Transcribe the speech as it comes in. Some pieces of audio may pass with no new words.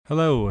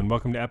Hello, and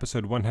welcome to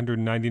episode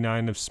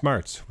 199 of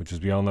SMARTS, which,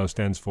 as we all know,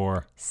 stands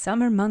for...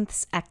 Summer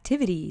months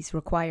activities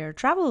require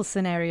travel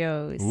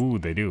scenarios. Ooh,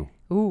 they do.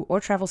 Ooh,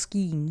 or travel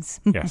schemes.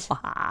 Yes.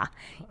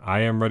 I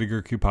am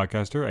Rudiger Q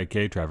Podcaster,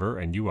 aka Trevor,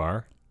 and you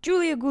are...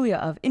 Julia Gulia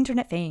of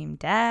internet fame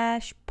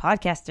dash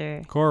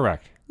podcaster.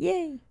 Correct.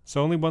 Yay.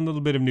 So only one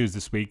little bit of news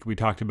this week. We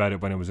talked about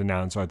it when it was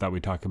announced, so I thought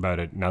we'd talk about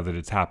it now that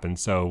it's happened.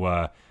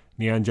 So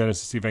Neon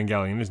Genesis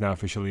Evangelion is now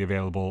officially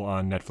available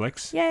on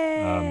Netflix.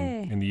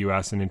 Yay. In the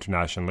US and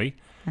internationally.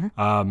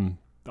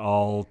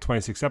 All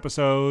 26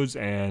 episodes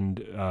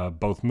and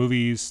both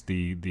movies,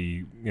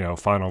 the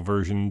final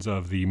versions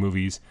of the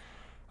movies.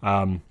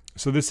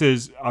 So this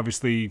is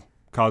obviously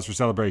cause for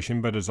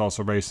celebration, but it's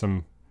also raised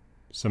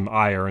some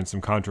ire and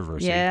some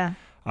controversy. Yeah.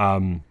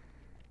 On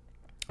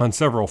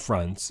several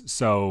fronts.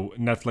 So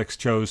Netflix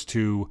chose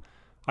to,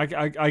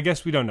 I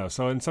guess we don't know.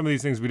 So in some of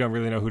these things, we don't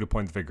really know who to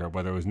point the finger at,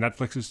 whether it was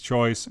Netflix's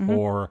choice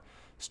or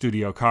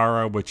Studio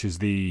Kara, which is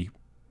the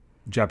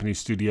Japanese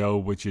studio,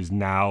 which is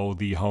now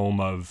the home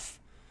of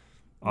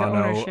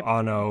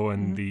Anno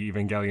and the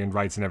Evangelion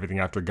rights and everything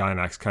after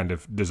Gainax kind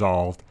of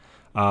dissolved.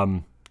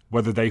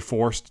 Whether they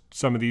forced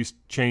some of these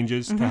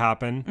changes to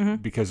happen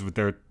because with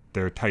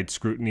their tight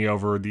scrutiny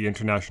over the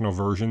international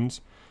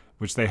versions,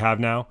 which they have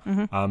now,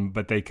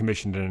 but they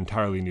commissioned an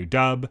entirely new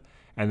dub,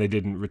 and they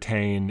didn't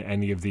retain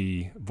any of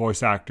the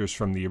voice actors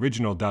from the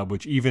original dub,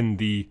 which even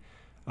the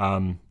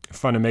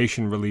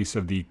Funimation release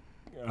of the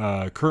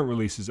current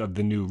releases of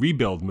the new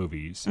Rebuild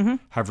movies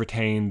have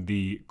retained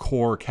the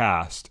core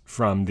cast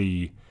from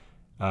the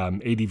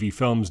ADV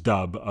Films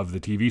dub of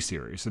the TV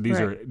series. So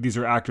these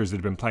are actors that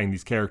have been playing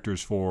these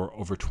characters for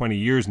over 20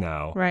 years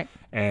now, Right.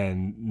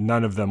 and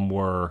none of them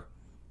were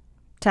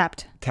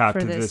Tapped to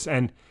for this.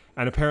 And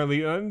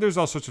apparently there's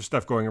all sorts of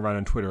stuff going around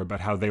on Twitter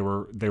about how they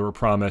were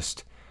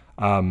promised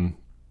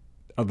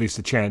at least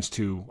a chance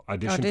to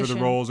audition for the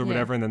roles or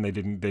whatever, and then they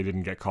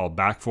didn't get called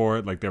back for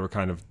it. Like there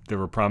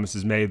were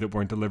promises made that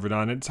weren't delivered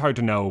on. It's hard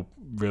to know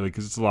really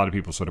because it's a lot of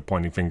people sort of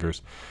pointing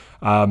fingers.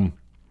 The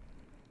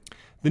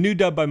new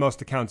dub by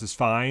most accounts is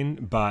fine,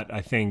 but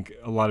I think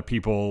a lot of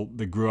people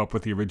that grew up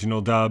with the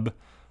original dub,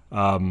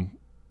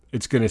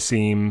 it's going to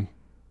seem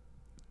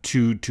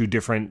too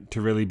different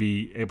to really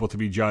be able to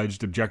be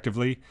judged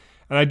objectively.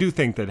 And I do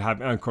think that,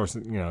 of course,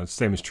 the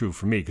same is true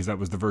for me because that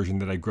was the version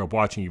that I grew up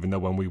watching, even though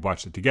when we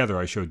watched it together,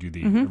 I showed you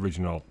the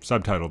original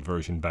subtitled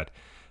version. But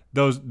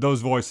those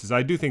voices,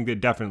 I do think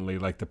that definitely,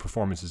 like the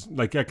performances,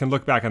 like I can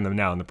look back on them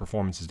now and the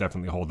performances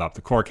definitely hold up.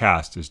 The core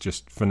cast is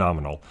just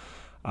phenomenal.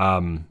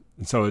 And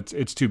so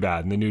it's too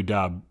bad. And the new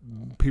dub,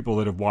 people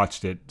that have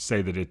watched it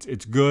say that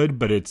it's good,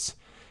 but it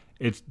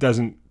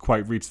doesn't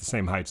quite reach the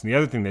same heights. And the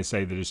other thing they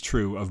say that is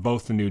true of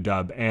both the new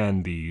dub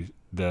and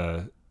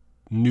the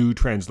new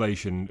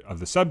translation of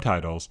the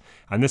subtitles,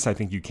 and this I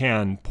think you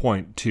can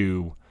point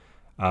to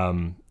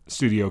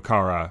Studio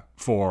Kara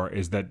for,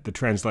 is that the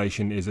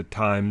translation is at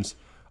times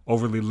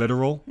overly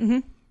literal,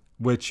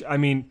 which, I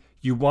mean,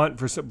 you want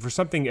for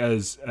something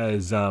as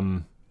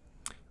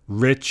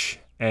rich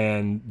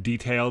and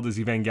detailed as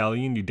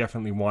Evangelion, you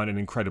definitely want an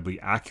incredibly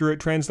accurate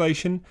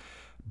translation,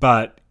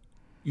 but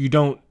you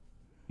don't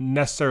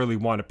necessarily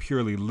want a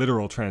purely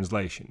literal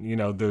translation.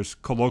 There's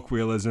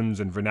colloquialisms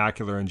and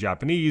vernacular in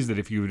Japanese that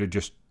if you were to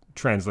just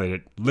translate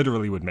it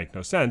literally would make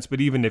no sense.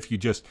 But even if you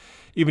just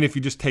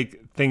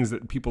take things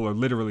that people are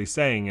literally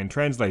saying and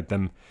translate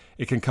them,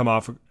 it can come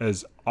off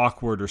as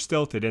awkward or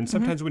stilted. And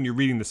sometimes when you're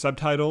reading the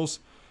subtitles,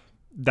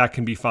 that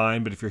can be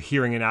fine. But if you're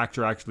hearing an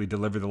actor actually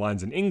deliver the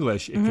lines in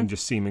English, it can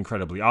just seem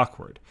incredibly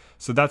awkward.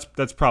 So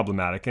that's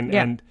problematic.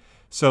 And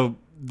so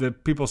the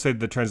people say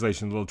the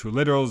translation is a little too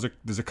literal.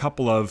 There's a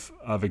couple of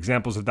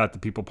examples of that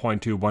people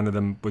point to. One of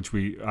them, which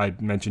I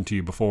mentioned to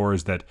you before,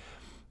 is that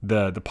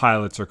the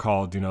pilots are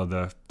called,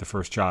 the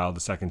first child,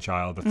 the second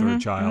child, the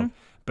third child.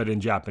 But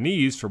in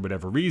Japanese, for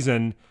whatever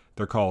reason,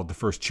 they're called the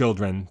first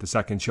children, the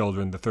second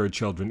children, the third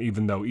children,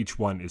 even though each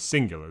one is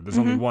singular. There's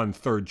only one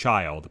third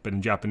child, but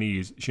in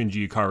Japanese,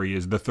 Shinji Ikari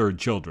is the third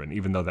children,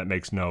 even though that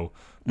makes no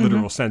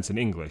literal sense in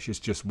English. It's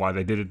just why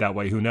they did it that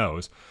way, who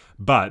knows.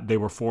 But they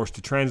were forced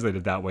to translate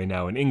it that way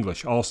now in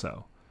English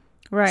also.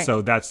 Right.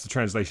 So that's the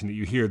translation that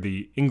you hear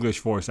the English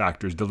voice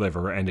actors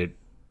deliver, and it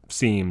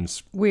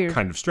seems weird,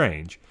 kind of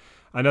strange.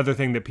 Another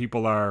thing that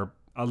people are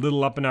a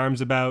little up in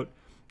arms about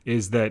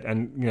is that,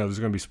 and there's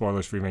going to be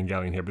spoilers for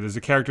Evangelion here, but there's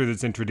a character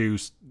that's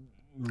introduced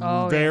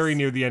near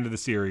the end of the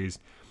series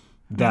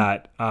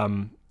that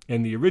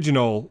in the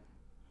original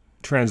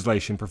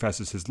translation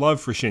professes his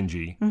love for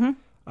Shinji.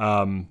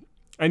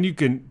 And you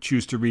can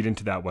choose to read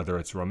into that whether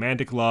it's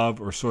romantic love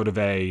or sort of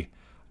a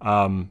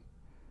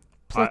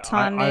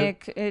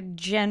platonic,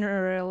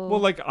 general.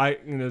 Well,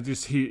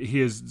 just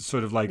he is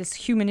sort of like this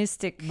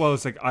humanistic. Well,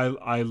 it's like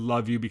I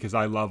love you because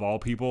I love all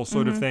people,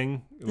 sort of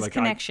thing. This like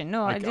connection,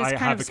 I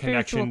have a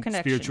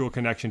spiritual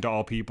connection to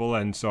all people,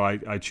 and so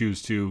I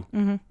choose to,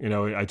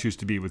 I choose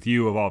to be with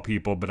you of all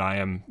people. But I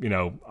am,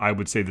 I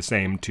would say the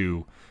same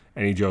to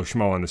any Joe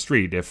Schmo on the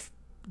street if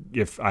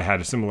I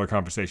had a similar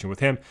conversation with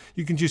him.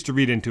 You can choose to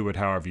read into it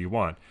however you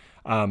want.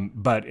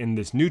 But in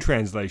this new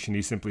translation,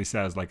 he simply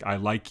says, like, I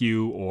like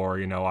you,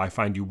 or, I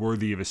find you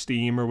worthy of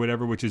esteem, or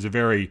whatever, which is a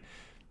very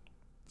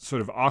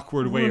sort of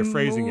awkward way of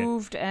phrasing it.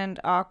 Removed and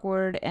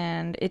awkward,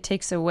 and it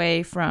takes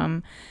away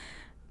from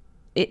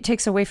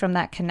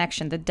that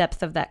connection, the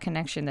depth of that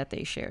connection that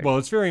they shared. Well,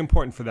 it's very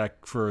important for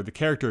the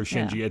character of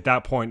Shinji at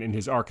that point in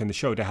his arc in the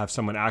show to have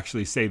someone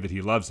actually say that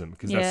he loves him,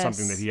 because that's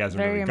something that he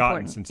hasn't really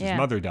gotten since his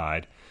mother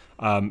died,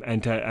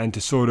 and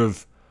to sort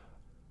of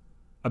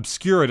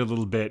obscure it a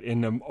little bit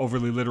in an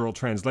overly literal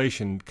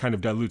translation kind of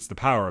dilutes the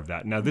power of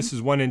that. Now, this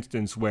is one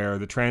instance where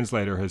the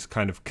translator has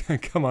kind of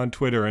come on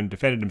Twitter and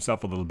defended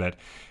himself a little bit,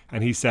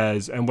 and he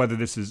says, and whether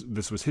this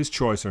was his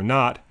choice or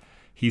not,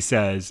 he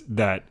says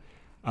that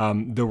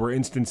there were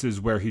instances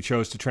where he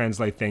chose to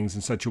translate things in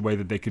such a way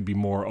that they could be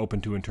more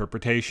open to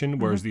interpretation,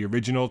 whereas the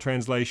original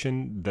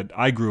translation that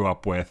I grew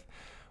up with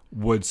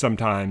would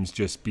sometimes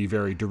just be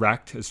very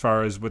direct as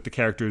far as what the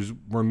characters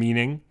were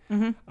meaning.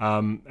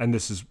 And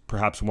this is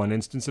perhaps one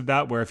instance of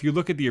that, where if you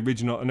look at the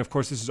original, and of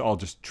course this is all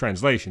just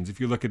translations, if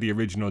you look at the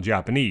original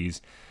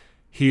Japanese,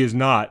 he is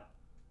not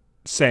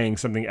saying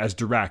something as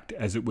direct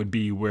as it would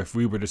be where if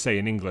we were to say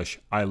in English,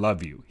 I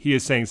love you. He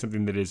is saying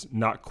something that is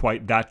not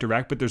quite that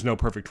direct, but there's no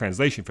perfect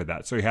translation for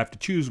that. So you have to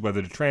choose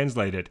whether to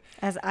translate it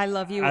as I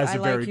love you, I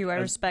like you, I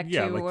respect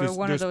you, or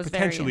one of those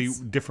potentially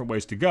variants. Different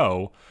ways to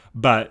go,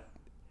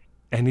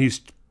 and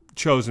he's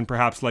chosen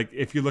perhaps, like,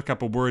 if you look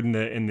up a word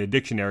in the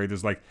dictionary,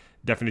 there's like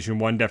definition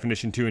 1,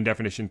 definition 2, and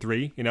definition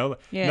 3. None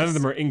of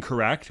them are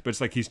incorrect, but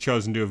it's like he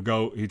chose to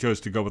go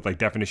with like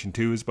definition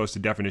 2 as opposed to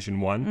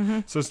definition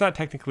 1. So it's not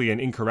technically an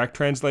incorrect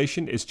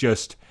translation. It's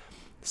just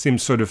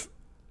seems sort of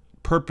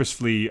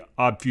purposefully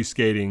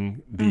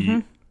obfuscating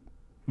the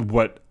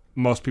what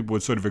most people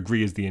would sort of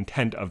agree is the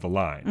intent of the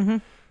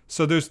line.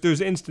 So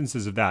there's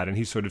instances of that, and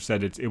he sort of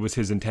said it was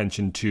his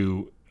intention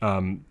to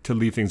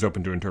leave things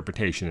open to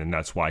interpretation, and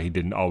that's why he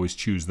didn't always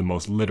choose the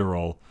most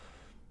literal,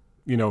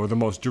 or the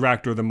most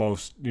direct or the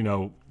most,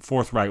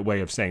 forthright way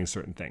of saying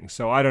certain things.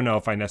 So I don't know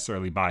if I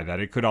necessarily buy that.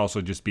 It could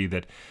also just be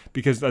that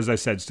because, as I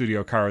said,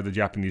 Studio Khara, the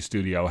Japanese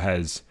studio,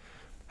 has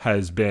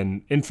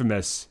been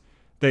infamous.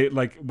 They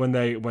when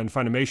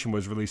Funimation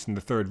was releasing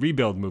the third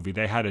Rebuild movie,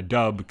 they had a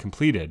dub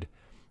completed,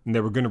 and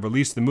they were going to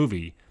release the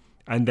movie.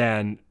 And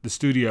then the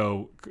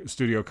Studio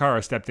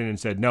Khara stepped in and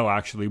said, no,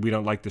 actually, we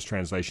don't like this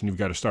translation. You've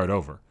got to start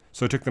over.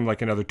 So it took them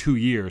like another 2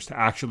 years to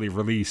actually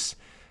release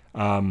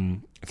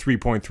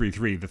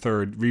 3.33, the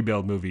third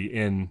Rebuild movie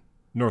in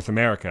North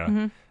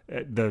America.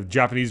 The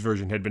Japanese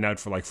version had been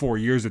out for like 4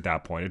 years at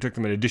that point. It took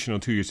them an additional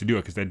 2 years to do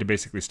it because they had to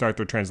basically start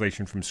their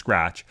translation from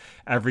scratch.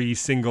 Every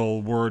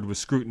single word was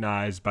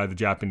scrutinized by the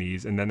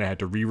Japanese, and then they had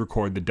to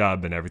re-record the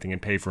dub and everything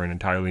and pay for an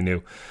entirely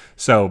new.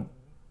 So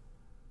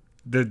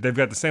they've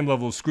got the same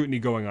level of scrutiny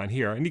going on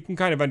here, and you can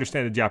kind of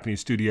understand the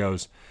Japanese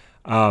studios,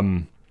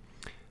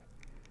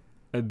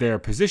 their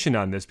position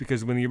on this,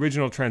 because when the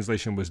original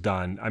translation was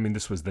done, I mean,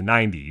 this was the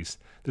 90s.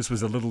 This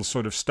was a little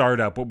sort of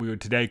startup, what we would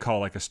today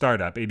call like a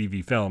startup,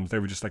 ADV Films. They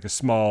were just like a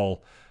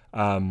small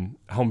home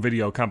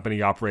video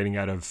company operating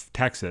out of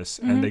Texas,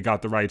 and they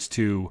got the rights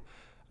to.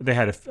 They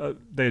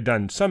had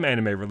done some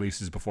anime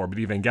releases before, but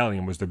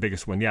Evangelion was their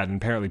biggest one yet. And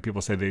apparently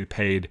people say they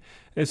paid,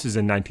 this is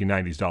in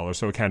 1990s dollars,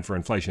 so account for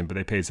inflation, but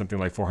they paid something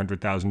like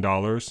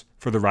 $400,000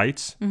 for the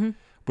rights,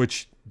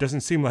 which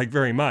doesn't seem like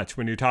very much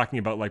when you're talking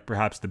about like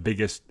perhaps the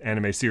biggest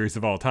anime series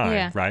of all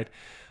time, right?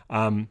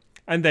 And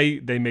they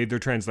made their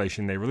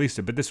translation, they released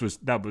it, but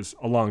that was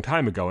a long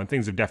time ago, and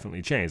things have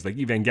definitely changed. Like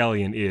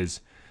Evangelion is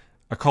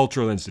a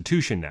cultural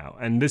institution now,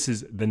 and this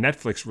is the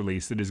Netflix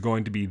release that is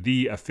going to be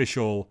the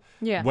official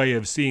way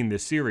of seeing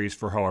this series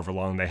for however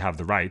long they have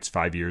the rights,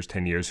 5 years,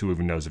 10 years, who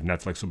even knows if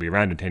Netflix will be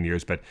around in 10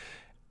 years, but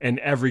in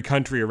every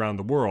country around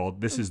the world,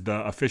 this is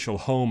the official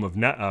home of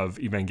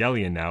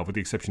Evangelion now, with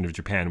the exception of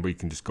Japan, where you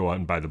can just go out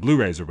and buy the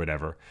Blu-rays or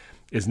whatever,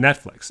 is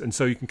Netflix. And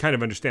so you can kind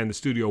of understand the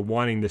studio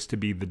wanting this to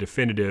be the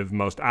definitive,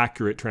 most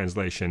accurate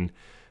translation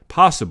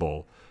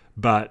possible.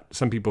 But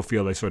some people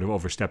feel they sort of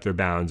overstep their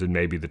bounds, and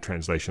maybe the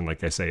translation,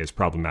 like I say, is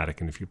problematic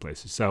in a few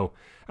places. So,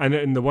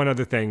 and the one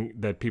other thing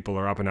that people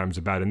are up in arms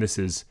about, and this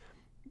is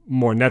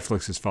more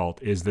Netflix's fault,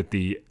 is that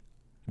the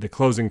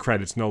closing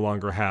credits no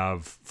longer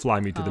have "Fly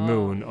Me to the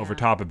Moon" over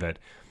top of it,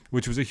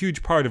 which was a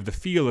huge part of the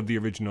feel of the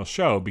original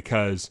show,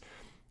 because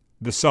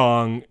the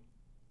song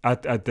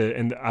after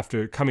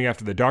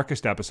the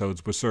darkest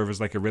episodes would serve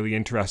as like a really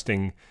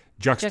interesting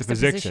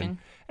juxtaposition.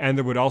 And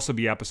there would also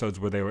be episodes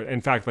where they were, in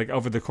fact, like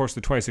over the course of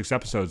the 26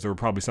 episodes, there were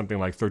probably something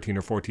like 13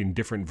 or 14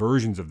 different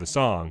versions of the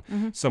song.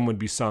 Some would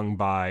be sung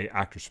by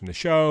actors from the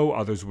show.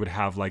 Others would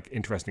have like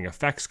interesting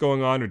effects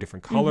going on or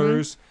different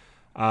colors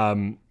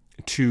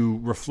to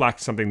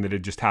reflect something that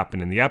had just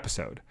happened in the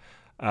episode.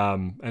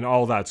 And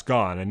all that's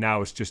gone, and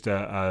now it's just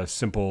a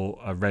simple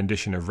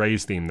rendition of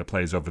Ray's theme that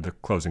plays over the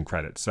closing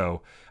credits.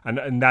 So,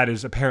 and that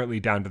is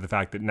apparently down to the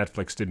fact that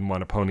Netflix didn't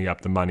want to pony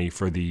up the money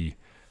for the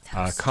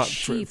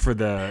for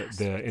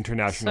the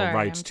international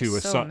rights to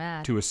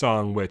a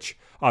song which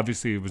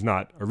obviously was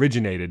not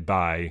originated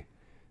by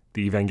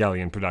the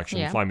Evangelion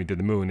production, Fly Me to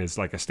the Moon, is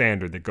like a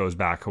standard that goes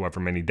back however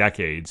many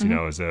decades, you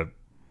know, as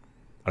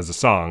a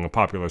song, a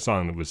popular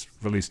song that was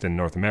released in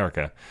North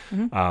America.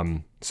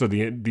 So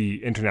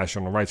the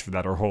international rights for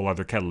that are a whole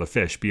other kettle of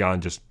fish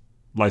beyond just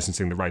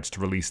licensing the rights to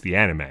release the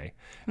anime.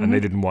 And they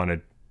didn't want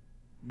to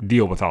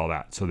deal with all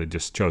that, so they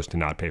just chose to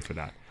not pay for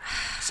that.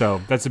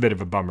 So that's a bit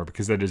of a bummer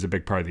because that is a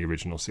big part of the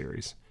original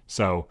series.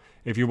 So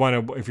if you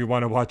want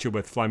to watch it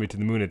with Fly Me to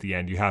the Moon at the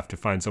end, you have to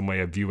find some way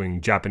of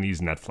viewing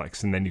Japanese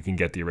Netflix, and then you can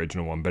get the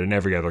original one. But in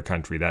every other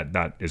country,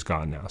 that is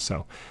gone now.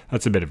 So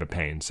that's a bit of a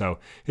pain. So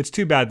it's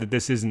too bad that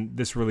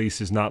this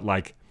release is not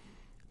like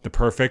the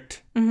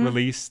perfect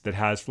release that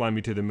has Fly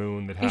Me to the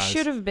Moon. It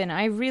should have been.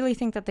 I really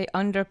think that they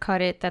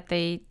undercut it. That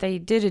they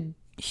did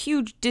a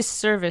huge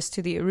disservice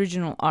to the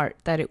original art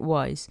that it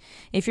was.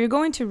 If you're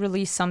going to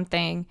release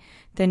something,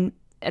 then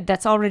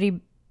that's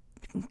already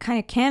kind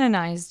of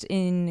canonized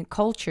in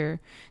culture,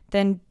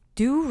 then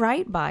do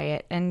right by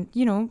it and,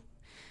 you know,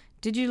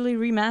 digitally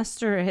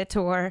remaster it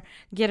or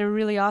get a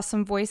really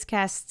awesome voice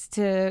cast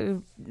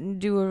to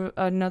do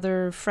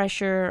another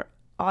fresher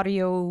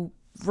audio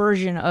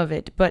version of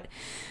it. But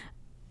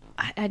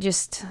I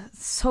just,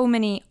 so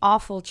many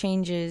awful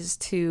changes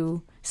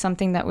to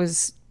something that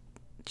was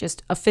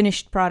just a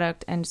finished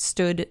product and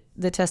stood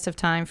the test of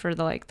time for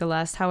the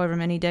last however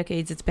many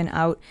decades it's been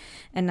out,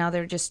 and now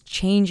they're just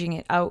changing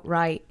it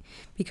outright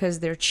because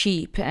they're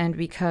cheap and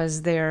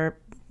because they're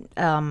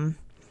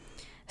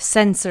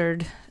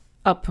censored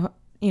up,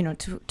 you know,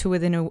 to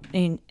within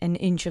an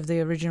inch of the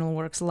original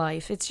work's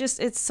life.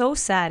 It's so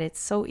sad, it's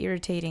so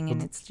irritating,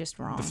 and it's just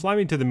wrong. The Fly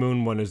Me to the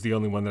Moon one is the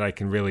only one that I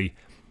can really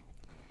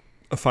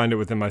find it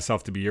within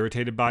myself to be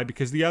irritated by,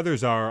 because the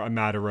others are a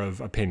matter of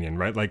opinion,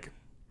 right? Like,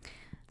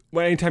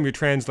 well, anytime you're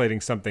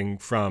translating something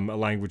from a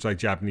language like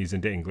Japanese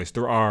into English,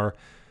 there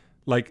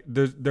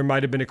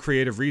might have been a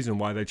creative reason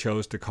why they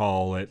chose to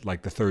call it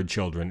like the third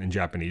children in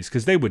Japanese,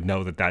 because they would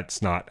know that that's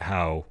not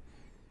how,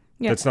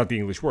 that's not the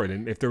English word.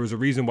 And if there was a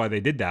reason why they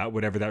did that,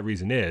 whatever that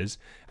reason is,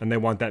 and they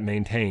want that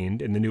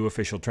maintained in the new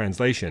official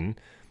translation,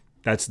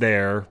 that's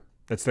their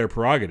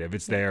prerogative.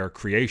 It's their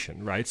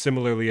creation, right?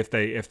 Similarly, if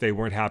they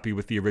weren't happy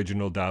with the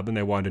original dub and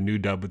they want a new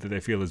dub that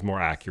they feel is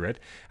more accurate,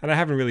 and I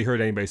haven't really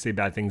heard anybody say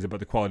bad things about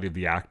the quality of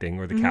the acting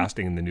or the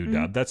casting in the new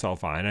dub, that's all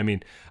fine. I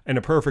mean, in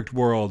a perfect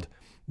world,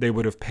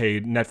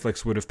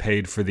 Netflix would have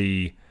paid for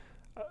the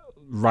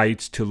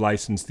rights to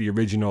license the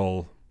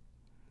original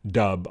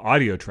dub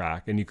audio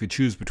track, and you could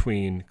choose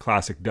between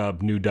classic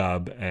dub, new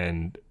dub,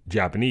 and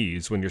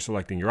Japanese when you're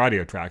selecting your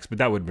audio tracks, but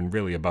that would have been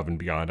really above and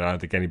beyond. I don't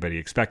think anybody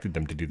expected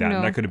them to do that,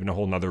 and that could have been a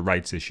whole nother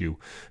rights issue.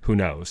 Who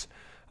knows?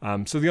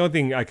 So the only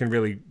thing I can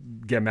really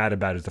get mad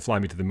about is the Fly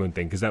Me to the Moon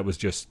thing, because that was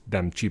just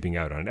them cheaping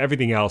out on it.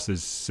 Everything else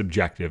is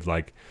subjective.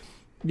 Like,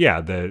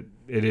 yeah,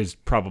 it is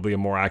probably a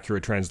more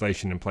accurate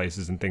translation in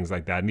places and things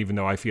like that, and even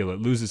though I feel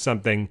it loses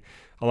something,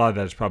 a lot of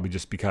that is probably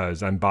just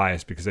because I'm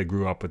biased because I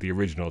grew up with the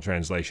original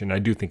translation. I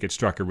do think it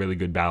struck a really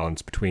good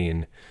balance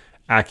between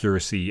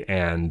accuracy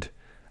and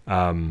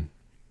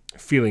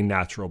feeling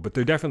natural. But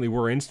there definitely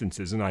were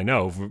instances, and I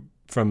know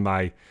from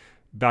my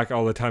back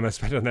all the time I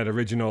spent on that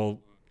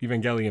original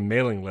Evangelion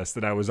mailing list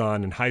that I was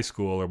on in high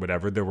school or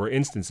whatever, there were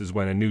instances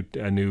when a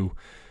new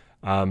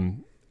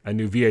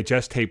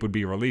VHS tape would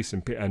be released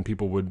and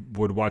people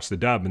would watch the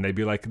dub and they'd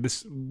be like,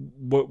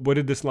 what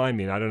did this line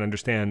mean? I don't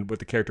understand what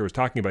the character was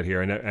talking about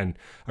here. And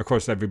of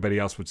course everybody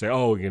else would say,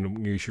 oh, you know,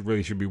 you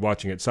should be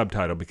watching it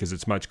subtitled because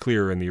it's much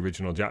clearer in the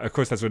original. Of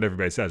course that's what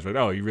everybody says, but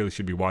oh, you really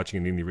should be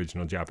watching it in the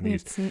original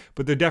Japanese.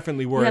 But there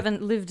definitely were. You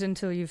haven't lived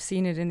until you've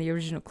seen it in the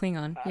original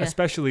Klingon. Yeah.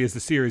 Especially as the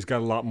series got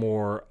a lot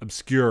more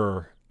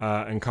obscure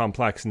and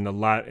complex in the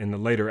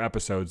later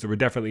episodes. There were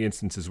definitely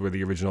instances where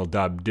the original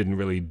dub didn't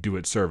really do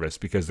it service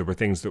because there were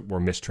things that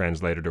were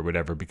mistranslated or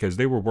whatever, because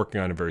they were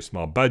working on a very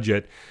small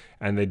budget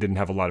and they didn't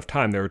have a lot of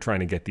time. They were trying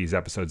to get these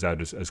episodes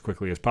out as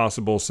quickly as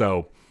possible.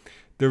 So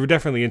there were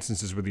definitely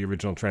instances where the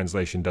original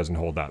translation doesn't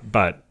hold up,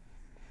 but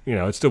you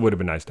know, it still would have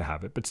been nice to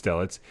have it. But still,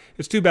 it's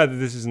too bad that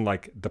this isn't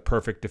like the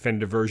perfect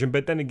definitive version.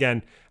 But then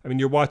again, I mean,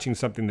 you're watching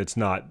something that's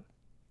not,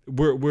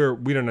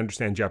 we don't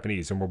understand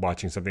Japanese and we're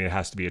watching something that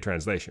has to be a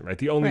translation, right?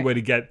 The only way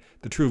to get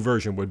the true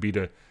version would be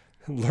to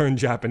learn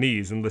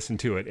Japanese and listen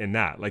to it in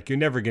that. Like,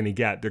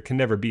 there can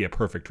never be a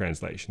perfect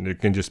translation. There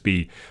can just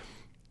be,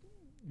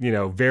 you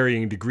know,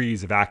 varying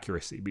degrees of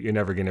accuracy, but you're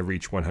never going to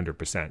reach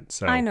 100%.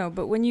 So I know,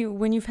 but when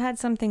you've had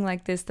something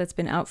like this that's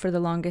been out for the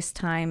longest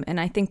time, and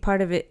I think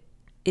part of it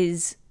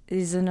is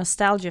a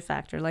nostalgia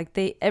factor. Like,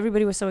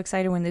 everybody was so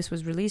excited when this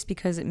was released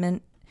because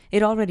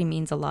it already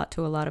means a lot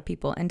to a lot of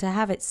people, and to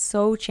have it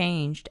so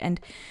changed and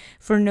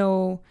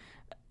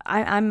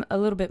I'm a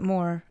little bit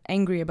more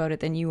angry about it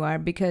than you are,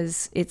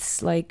 because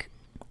it's like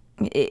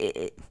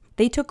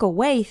they took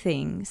away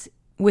things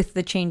with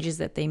the changes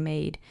that they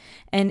made,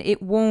 and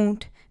it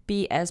won't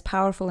be as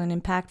powerful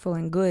and impactful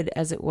and good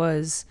as it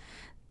was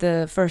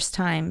the first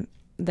time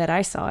that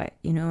I saw it,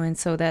 you know, and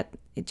so that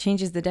It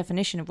changes the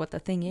definition of what the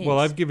thing is. Well,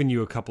 I've given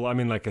you a couple. I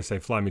mean, like I say,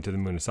 fly me to the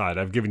moon aside.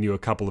 I've given you a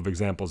couple of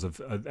examples of,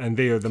 and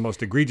they are the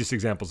most egregious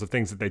examples of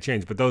things that they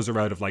changed. But those are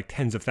out of like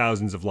tens of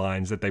thousands of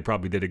lines that they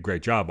probably did a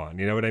great job on.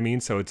 You know what I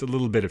mean? So it's a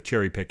little bit of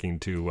cherry picking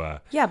to.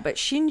 Yeah, but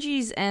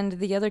Shinji's and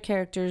the other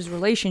character's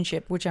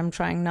relationship, which I'm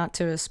trying not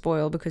to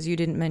spoil because you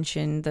didn't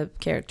mention the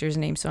character's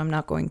name, so I'm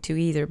not going to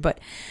either. But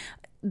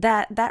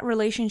that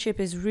relationship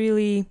is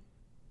really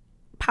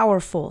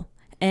powerful,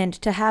 and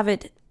to have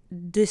it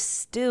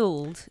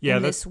distilled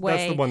in this way.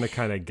 That's the one that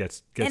kind of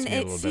gets me a little bit.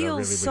 And it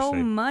feels so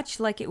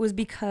much like it was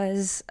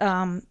because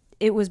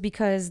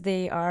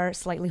they are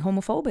slightly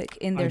homophobic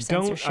in their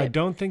censorship. I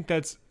don't think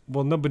that's...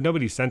 Well, no, but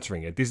nobody's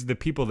censoring it. These are the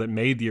people that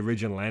made the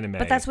original anime.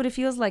 But that's what it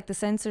feels like. The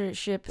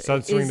censorship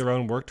censoring their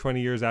own work 20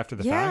 years after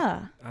the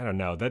fact. I don't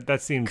know.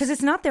 That seems because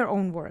it's not their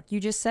own work. You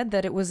just said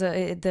that it was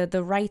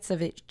the rights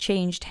of it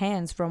changed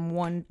hands from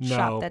one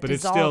shop that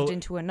dissolved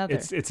into another.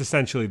 It's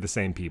essentially the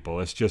same people.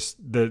 It's just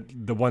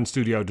the one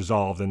studio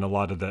dissolved and a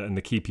lot of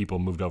the key people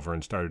moved over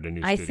and started a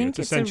new studio. I think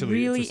it's a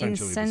really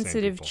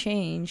insensitive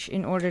change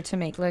in order to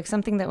make like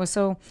something that was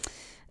so.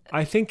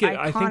 I think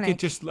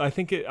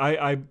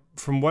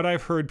from what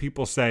I've heard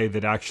people say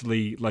that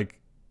actually like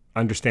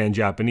understand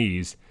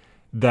Japanese,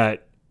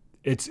 that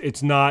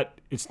it's not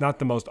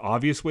the most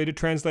obvious way to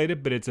translate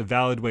it, but it's a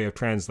valid way of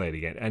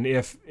translating it. And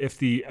if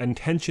the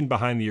intention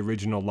behind the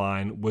original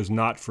line was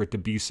not for it to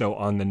be so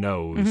on the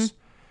nose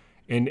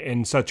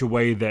in such a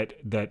way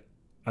that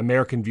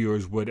American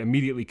viewers would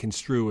immediately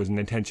construe as an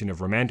intention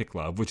of romantic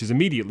love, which is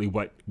immediately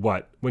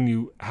what when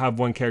you have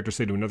one character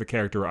say to another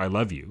character, "I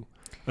love you,"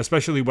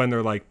 especially when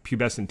they're like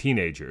pubescent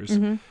teenagers,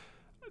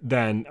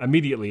 then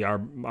immediately our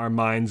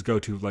minds go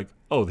to like,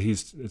 oh,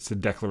 it's a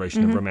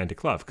declaration of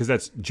romantic love, because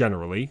that's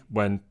generally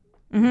when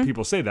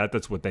people say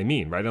that's what they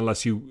mean, right?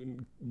 Unless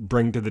you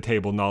bring to the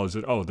table knowledge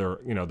that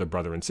they're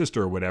brother and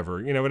sister or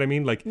whatever, you know what I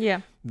mean? Like,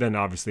 yeah. Then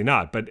obviously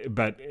not.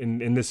 But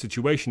in this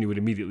situation, you would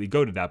immediately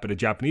go to that. But a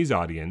Japanese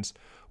audience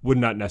would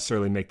not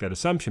necessarily make that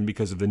assumption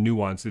because of the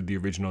nuance of the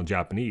original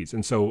Japanese.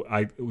 And so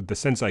the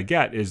sense I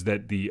get is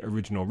that the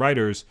original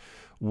writers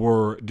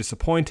were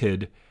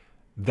disappointed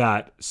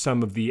that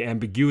some of the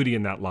ambiguity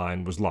in that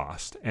line was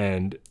lost.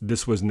 And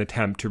this was an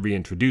attempt to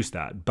reintroduce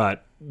that.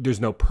 But there's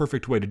no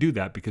perfect way to do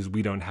that because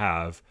we don't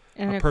have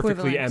a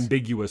perfectly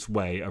ambiguous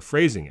way of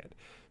phrasing it.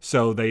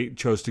 So they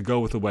chose to go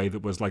with a way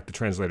that was, like the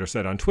translator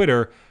said on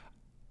Twitter,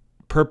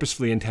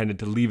 purposefully intended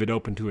to leave it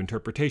open to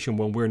interpretation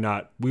when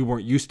we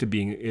weren't used to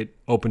being it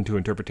open to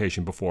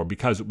interpretation before,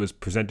 because it was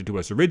presented to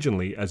us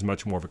originally as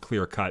much more of a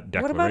clear-cut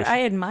declaration. What about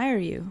I admire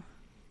you?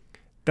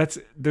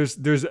 There's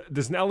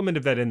an element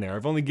of that in there.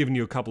 I've only given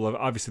you a couple of,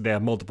 obviously they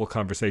have multiple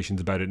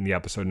conversations about it in the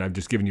episode, and I've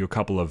just given you a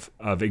couple of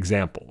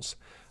examples.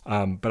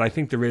 But I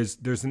think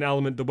there's an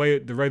element, the way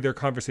their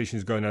conversation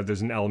is going now,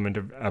 there's an element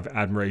of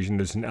admiration,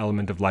 there's an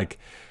element of like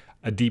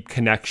a deep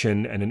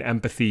connection and an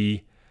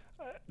empathy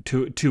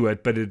to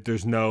it, but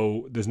there's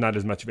not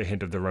as much of a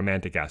hint of the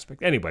romantic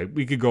aspect. Anyway,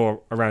 we could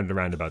go around and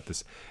around about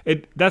this.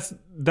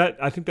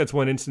 I think that's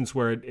one instance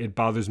where it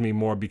bothers me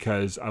more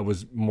because I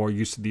was more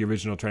used to the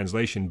original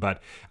translation. But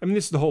I mean,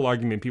 this is the whole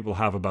argument people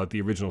have about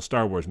the original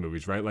Star Wars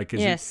movies, right? Like,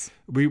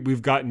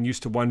 we've gotten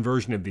used to one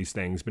version of these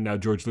things, but now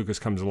George Lucas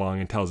comes along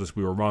and tells us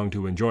we were wrong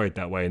to enjoy it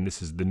that way, and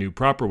this is the new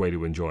proper way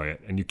to enjoy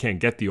it, and you can't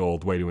get the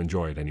old way to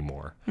enjoy it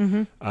anymore.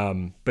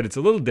 But it's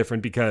a little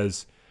different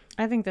because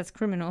I think that's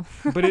criminal.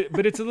 but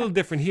it's a little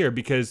different here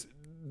because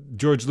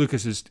George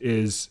Lucas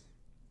is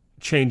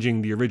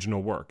changing the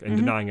original work and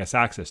denying us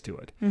access to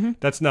it.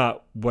 That's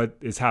not what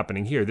is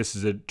happening here. This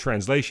is a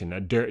translation,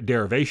 a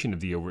derivation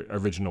of the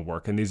original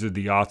work, and these are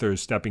the authors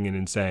stepping in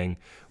and saying,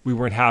 we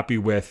weren't happy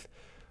with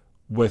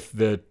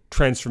the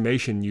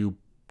transformation you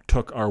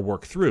took our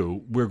work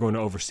through. We're going to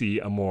oversee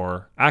a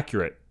more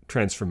accurate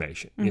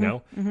transformation.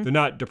 They're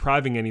not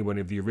depriving anyone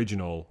of the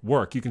original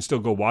work. You can still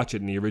go watch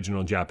it in the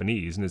original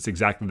Japanese, and it's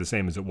exactly the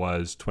same as it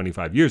was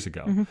 25 years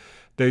ago.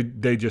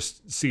 They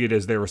just see it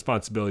as their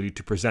responsibility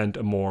to present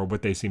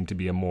what they seem to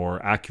be a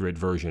more accurate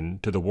version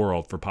to the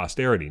world for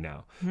posterity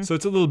now. So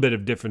it's a little bit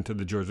of different to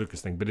the George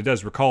Lucas thing, but it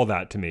does recall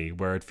that to me,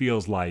 where it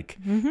feels like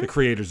the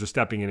creators are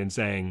stepping in and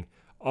saying,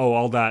 oh,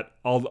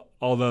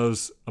 all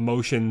those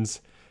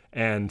emotions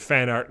and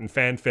fan art and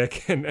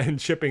fanfic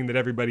and shipping that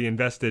everybody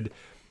invested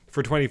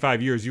for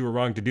 25 years, you were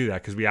wrong to do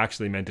that because we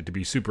actually meant it to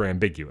be super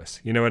ambiguous.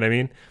 You know what I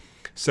mean?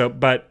 So,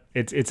 but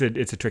it's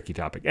a tricky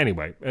topic.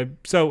 Anyway,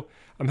 so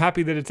I'm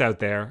happy that it's out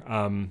there.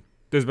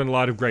 There's been a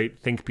lot of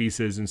great think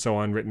pieces and so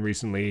on written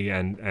recently,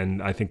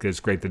 and I think that it's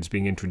great that it's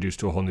being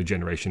introduced to a whole new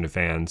generation of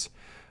fans.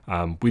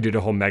 We did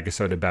a whole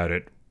megasode about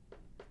it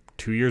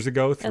 3 years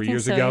ago.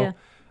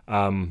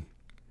 Yeah.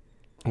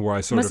 Where I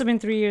must have been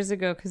 3 years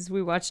ago because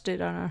we watched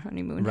it on our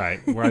honeymoon. Right,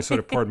 where I sort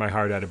of poured my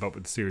heart out about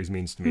what the series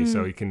means to me.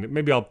 So you can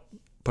maybe I'll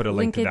put a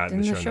link to that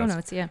in the show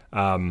notes. Yeah.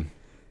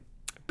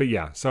 But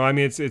yeah, so I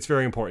mean, it's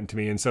very important to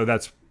me, and so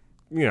that's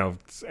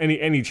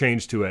any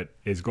change to it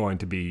is going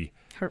to be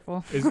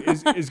hurtful.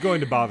 is going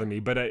to bother me,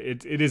 but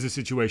it is a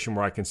situation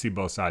where I can see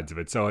both sides of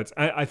it. So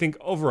I think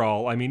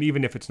overall, I mean,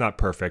 even if it's not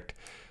perfect,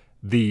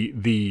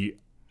 the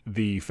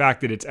the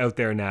fact that it's out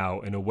there now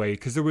in a way,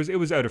 because it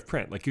was out of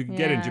print. Like you could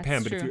get it in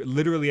Japan, but if you're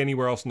literally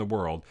anywhere else in the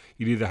world,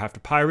 you'd either have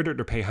to pirate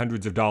it or pay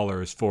hundreds of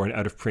dollars for an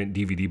out of print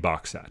DVD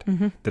box set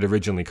that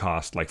originally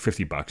cost like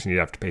 $50, and you'd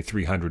have to pay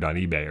 $300 on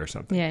eBay or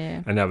something.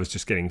 And that was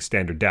just getting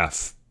standard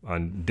def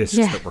on discs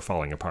that were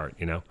falling apart,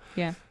 you know?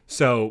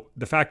 So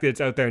the fact that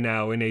it's out there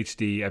now in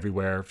HD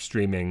everywhere,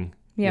 streaming,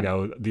 you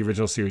know, the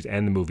original series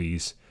and the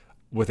movies,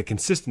 with a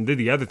consistent,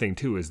 the other thing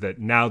too is that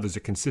now there's a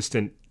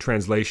consistent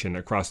translation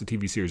across the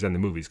TV series and the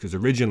movies, because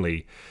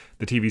originally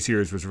the TV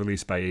series was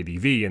released by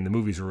ADV and the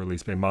movies were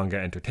released by Manga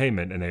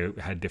Entertainment, and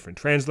they had different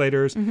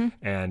translators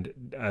and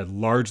a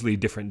largely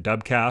different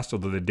dub cast,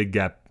 although they did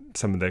get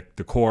some of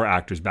the core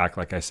actors back,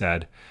 like I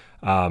said.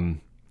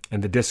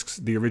 And the discs,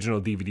 the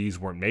original DVDs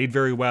weren't made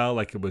very well.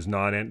 Like it was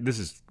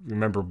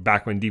remember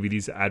back when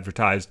DVDs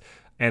advertised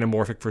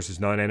anamorphic versus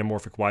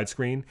non-anamorphic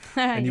widescreen,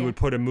 and you'd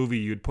put a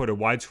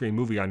widescreen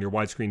movie on your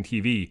widescreen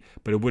TV,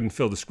 but it wouldn't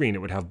fill the screen.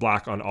 It would have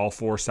black on all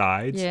four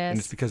sides, and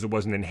it's because it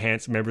wasn't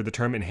enhanced. Remember the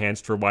term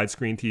enhanced for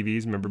widescreen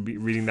TVs? Remember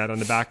reading that on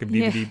the back of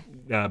DVD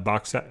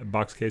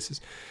box cases?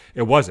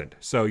 It wasn't.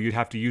 So you'd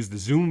have to use the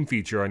zoom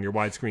feature on your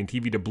widescreen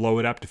TV to blow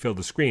it up to fill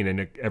the screen,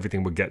 and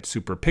everything would get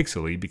super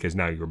pixely because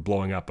now you're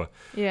blowing up a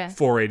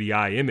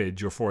 480i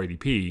image or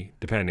 480p,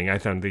 depending. I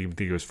don't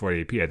think it was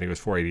 480p. I think it was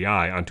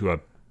 480i onto a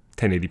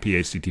 1080p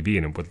HDTV,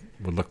 and it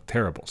would look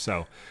terrible.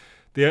 So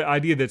the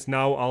idea that's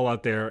now all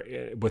out there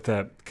with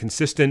a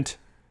consistent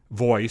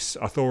voice,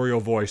 authorial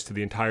voice to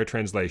the entire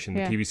translation,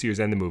 the TV series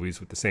and the movies,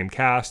 with the same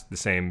cast, the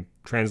same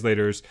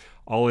translators,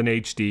 all in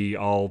HD,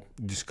 all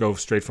just go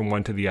straight from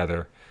one to the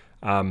other,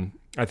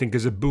 I think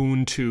is a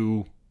boon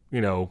to,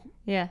 you know,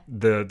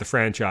 the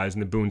franchise,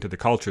 and a boon to the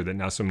culture that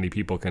now so many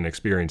people can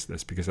experience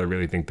this, because I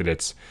really think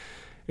that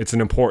it's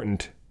an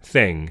important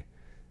thing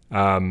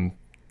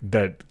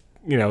that,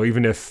 you know,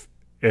 even if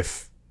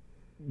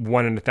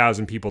 1 in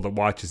 1,000 people that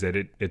watches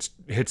it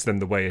hits them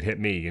the way it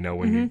hit me, you know,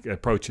 when you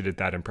approach it at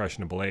that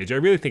impressionable age. I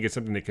really think it's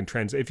something that can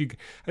translate.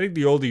 I think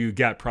the older you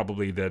get,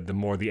 probably the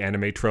more the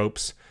anime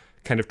tropes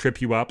kind of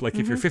trip you up. Like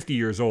if you're 50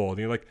 years old and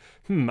you're like,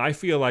 I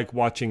feel like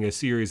watching a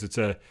series that's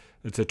a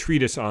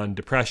treatise on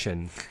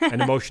depression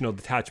and emotional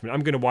detachment.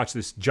 I'm going to watch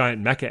this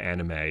giant mecha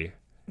anime.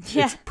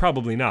 It's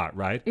probably not,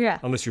 right?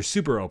 Unless you're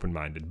super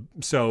open-minded.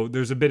 So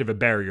there's a bit of a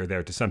barrier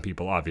there to some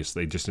people,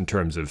 obviously, just in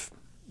terms of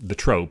the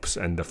tropes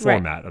and the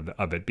format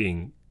of it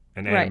being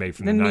an anime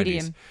from the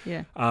 90s.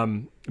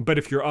 Medium. But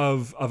if you're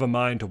of a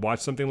mind to watch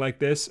something like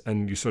this,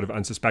 and you sort of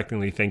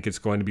unsuspectingly think it's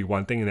going to be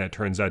one thing, and that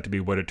turns out to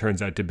be what it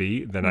turns out to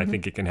be, then I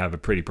think it can have a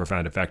pretty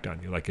profound effect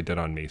on you, like it did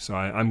on me. So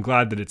I'm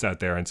glad that it's out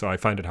there, and so I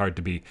find it hard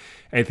to be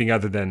anything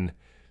other than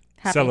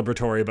happy,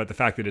 celebratory about the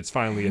fact that it's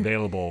finally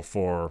available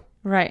for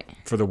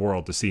the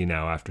world to see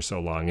now after so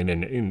long, and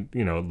in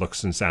you know, it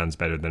looks and sounds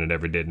better than it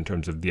ever did in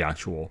terms of the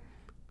actual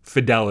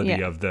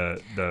fidelity of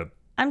the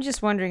I'm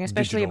just wondering,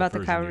 especially about the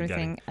Kaoru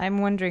thing, I'm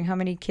wondering how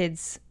many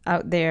kids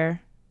out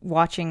there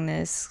watching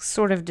this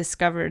sort of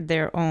discovered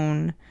their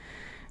own,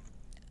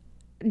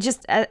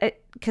 just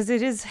because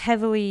it is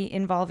heavily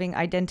involving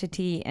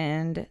identity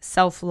and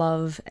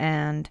self-love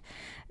and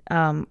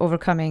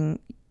overcoming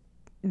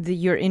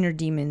your inner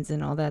demons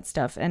and all that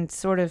stuff, and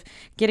sort of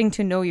getting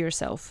to know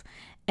yourself.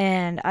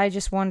 And I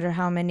just wonder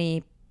how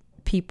many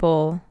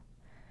people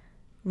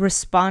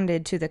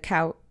responded to the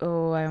cow.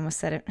 Oh, I almost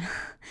said it.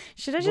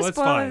 Should I just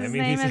spoil his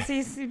name? As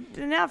he's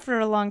been out for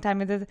a long time.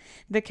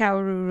 The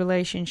Kaoru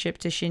relationship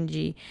to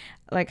Shinji.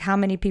 Like, how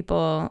many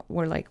people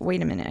were like,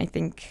 wait a minute, I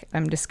think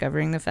I'm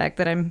discovering the fact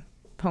that I'm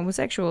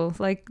homosexual.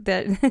 Like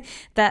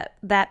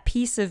that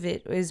piece of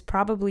it is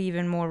probably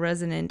even more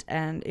resonant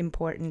and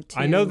important to...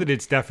 I know that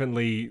it's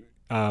definitely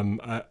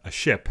a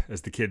ship,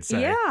 as the kids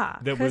say. Yeah,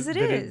 because it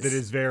is. That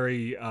is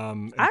very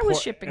I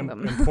was shipping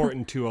them.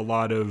 important to a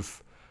lot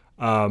of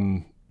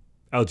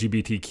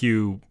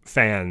LGBTQ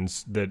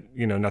fans, that,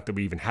 you know, not that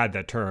we even had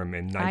that term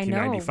in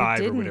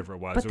 1995 or whatever it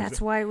was. But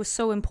that's why it was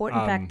so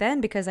important back then,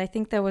 because I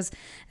think there was,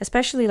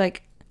 especially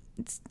like,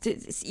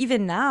 it's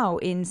even now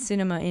in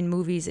cinema, in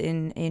movies,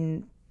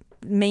 in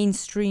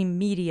mainstream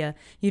media,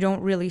 you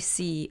don't really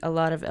see a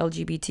lot of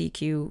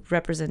LGBTQ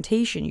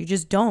representation. You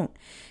just don't.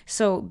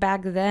 So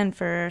back then,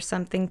 for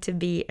something to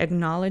be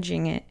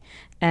acknowledging it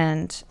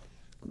and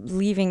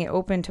leaving it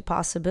open to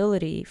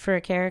possibility for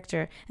a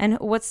character, and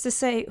who's to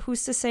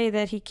say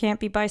that he can't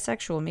be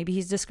bisexual? Maybe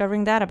he's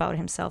discovering that about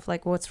himself.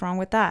 Like, what's wrong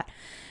with that?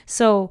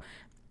 So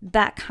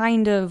that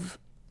kind of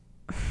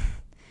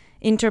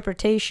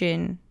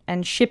interpretation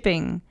and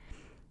shipping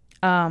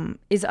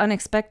is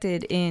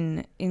unexpected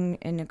in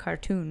a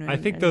cartoon. I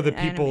think though that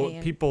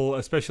people,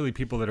 especially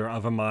people that are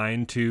of a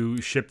mind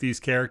to ship these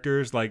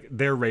characters, like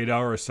their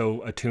radar are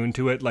so attuned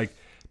to it. Like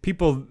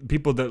people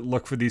that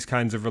look for these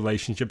kinds of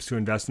relationships to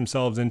invest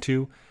themselves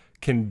into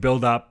can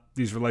build up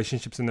these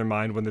relationships in their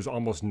mind when there's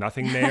almost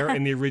nothing there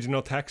in the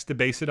original text to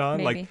base it on.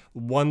 Maybe. Like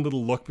one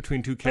little look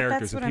between two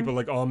characters, and people are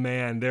like, oh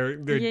man,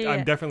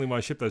 I definitely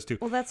want to ship those two.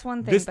 Well, that's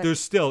one thing. There's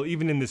still,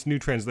 even in this new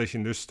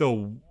translation, there's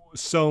still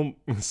so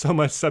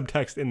much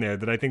subtext in there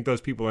that I think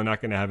those people are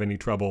not going to have any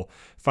trouble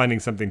finding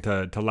something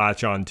to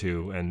latch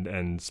onto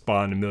and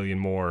spawn a million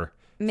more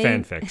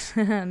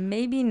fanfics.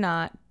 Maybe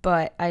not,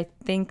 but I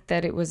think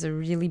that it was a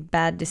really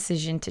bad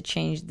decision to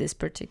change this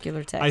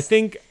particular text. I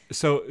think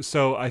so.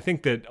 So I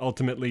think that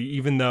ultimately,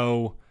 even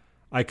though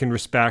I can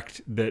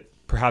respect that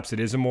perhaps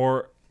it is a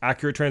more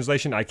accurate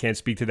translation, I can't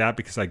speak to that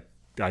because I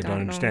don't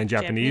understand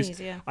Japanese.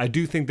 Yeah. I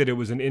do think that it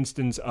was an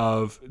instance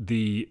of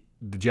the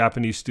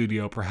Japanese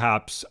studio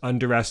perhaps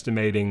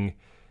underestimating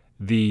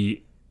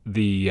the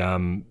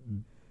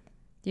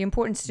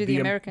importance to the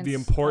American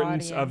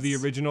importance of the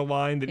original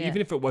line, that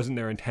even if it wasn't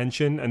their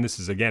intention, and this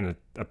is again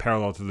a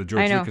parallel to the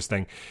George Lucas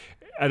thing,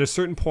 at a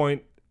certain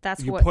point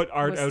you put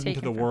art out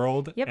into the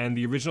world, and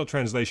the original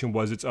translation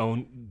was its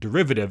own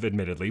derivative,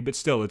 admittedly, but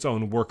still its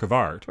own work of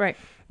art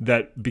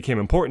that became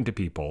important to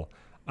people.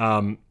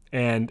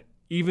 And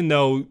even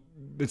though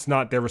it's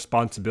not their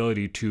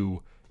responsibility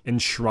to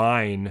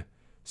enshrine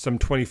some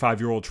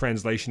 25-year-old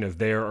translation of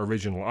their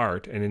original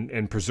art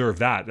and preserve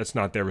that's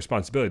not their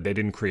responsibility. They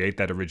didn't create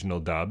that original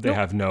dub. They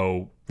have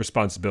no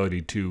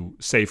responsibility to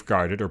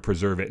safeguard it or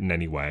preserve it in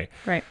any way.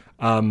 Right.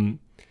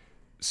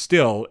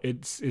 Still,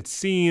 it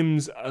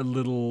seems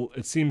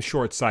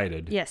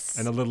short-sighted. Yes.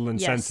 And a little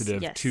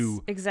insensitive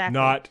to exactly.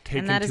 not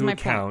take into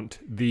account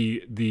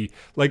the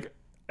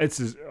it's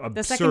absurd.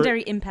 The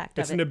secondary impact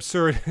of it. It's an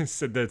absurd.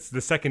 That's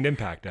the second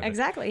impact of it.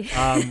 Exactly.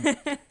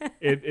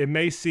 It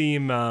may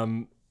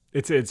seem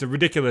it's a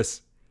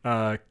ridiculous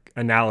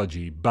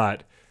analogy,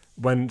 but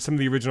when some of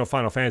the original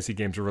Final Fantasy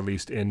games were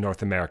released in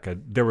North America,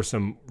 there were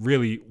some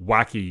really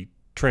wacky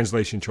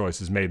translation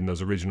choices made in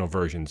those original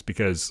versions,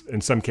 because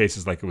in some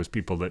cases, like, it was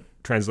people that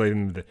translated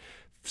them that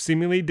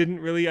seemingly didn't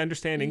really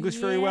understand English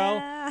very well,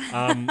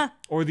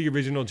 or the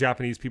original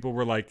Japanese people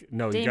were like,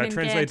 no, you gotta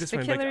translate this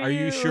one. Like, are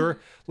you sure?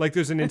 Like,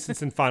 there's an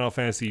instance in Final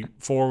Fantasy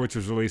IV, which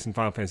was released in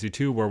Final Fantasy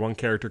II, where one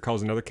character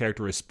calls another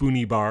character a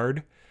spoony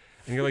bard.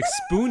 And you're like,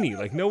 spoony?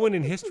 Like, no one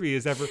in history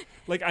has ever,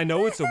 like, I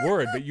know it's a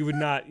word, but you would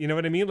not, you know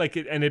what I mean? Like,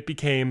 it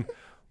became,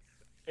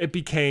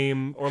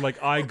 or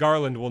like, I,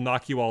 Garland, will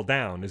knock you all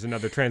down is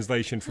another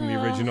translation from the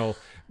original,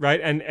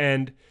 right?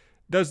 And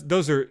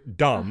those are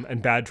dumb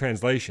and bad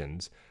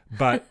translations.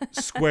 But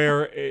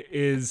Square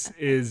is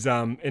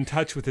in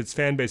touch with its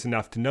fan base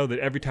enough to know that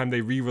every time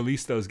they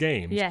re-release those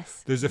games,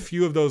 there's a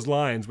few of those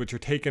lines which are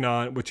taken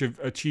on, which have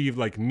achieved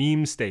like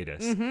meme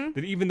status. Mm-hmm.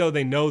 That even though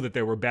they know that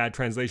there were bad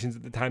translations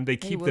at the time, they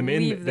keep them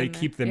in. They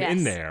keep them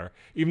in there,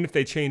 even if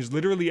they change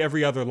literally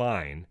every other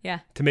line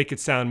to make it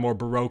sound more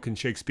Baroque and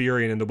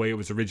Shakespearean in the way it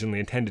was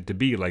originally intended to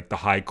be, like the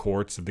high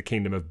courts of the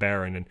kingdom of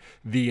Baron and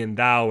thee and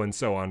thou and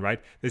so on.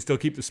 Right? They still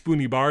keep the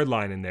spoony bard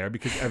line in there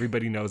because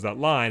everybody knows that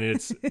line,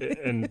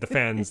 and the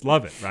fans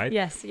love it, right?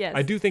 Yes.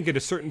 I do think at a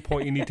certain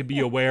point you need to be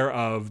aware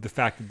of the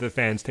fact that the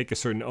fans take a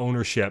certain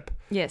ownership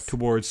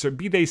towards,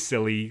 be they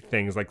silly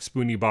things like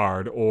spoony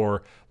bard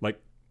or like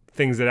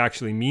things that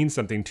actually mean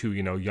something to,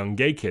 young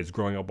gay kids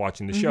growing up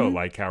watching the show,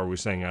 like Howard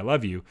was saying, I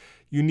love you.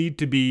 You need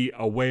to be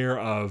aware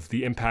of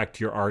the impact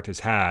your art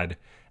has had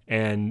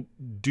and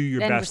do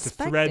your best to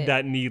thread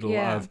that needle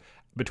of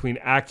between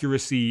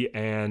accuracy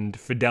and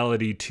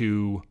fidelity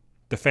to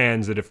the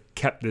fans that have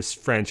kept this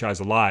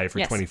franchise alive for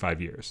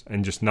 25 years,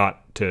 and just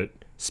not to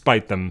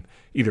spite them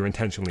either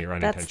intentionally or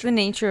unintentionally. That's the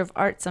nature of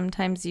art.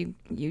 Sometimes you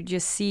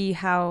just see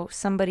how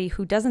somebody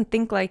who doesn't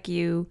think like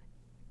you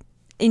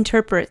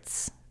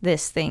interprets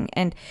this thing,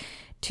 and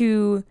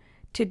to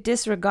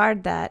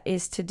disregard that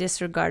is to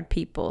disregard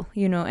people,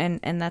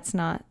 and that's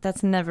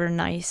never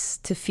nice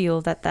to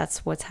feel that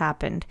that's what's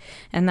happened.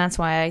 And that's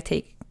why I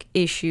take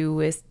issue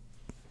with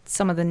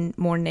some of the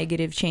more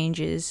negative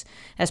changes,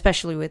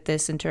 especially with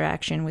this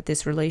interaction, with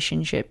this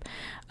relationship.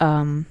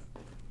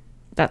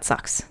 That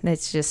sucks.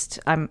 It's just,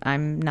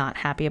 I'm not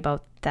happy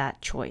about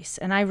that choice.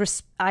 And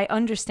I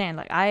understand,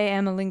 like, I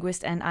am a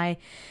linguist and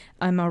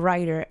I'm a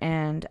writer,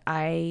 and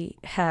I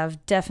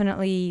have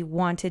definitely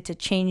wanted to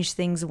change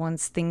things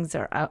once things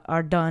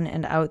are done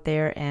and out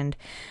there. And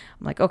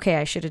I'm like, okay,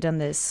 I should have done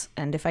this.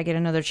 And if I get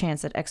another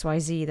chance at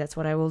XYZ, that's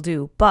what I will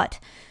do. But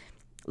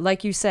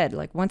like you said,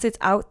 like, once it's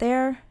out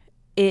there,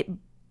 it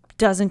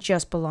doesn't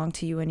just belong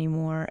to you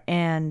anymore.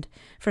 And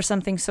for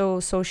something so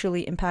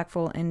socially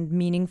impactful and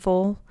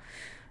meaningful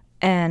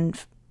and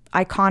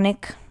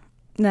iconic,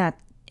 that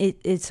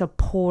it's a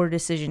poor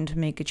decision to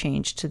make a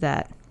change to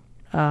that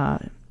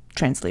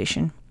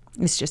translation.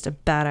 It's just a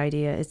bad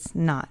idea.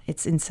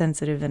 It's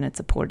insensitive, and it's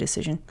a poor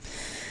decision.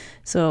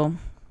 So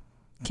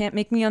can't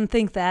make me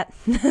unthink that.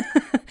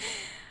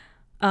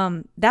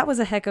 That was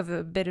a heck of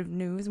a bit of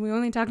news. We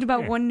only talked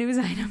about one news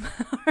item.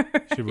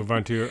 Should we move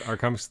on to our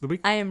comics of the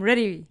week? I am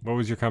ready. What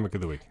was your comic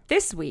of the week?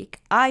 This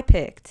week, I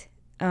picked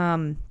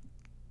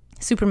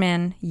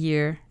Superman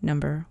Year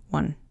Number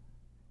 1.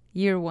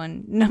 Year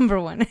 1,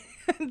 Number 1.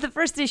 The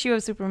first issue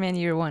of Superman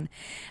Year 1.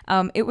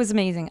 It was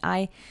amazing.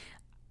 I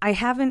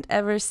haven't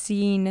ever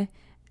seen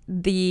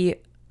the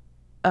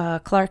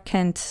Clark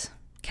Kent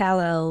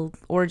Kal-El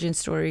origin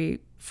story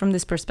from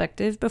this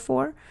perspective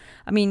before.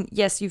 I mean,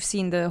 yes, you've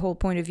seen the whole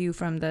point of view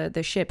from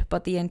the ship,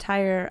 but the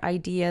entire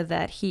idea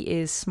that he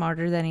is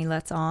smarter than he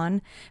lets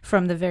on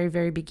from the very,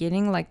 very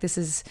beginning, like this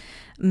is,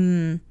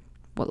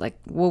 what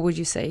would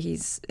you say?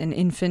 He's an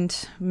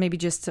infant, maybe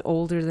just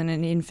older than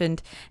an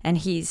infant, and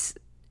he's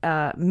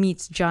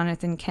meets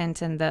Jonathan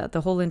Kent, and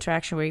the whole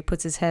interaction where he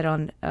puts his head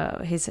on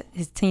his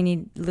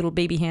teeny little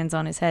baby hands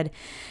on his head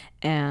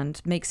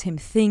and makes him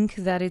think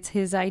that it's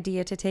his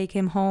idea to take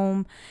him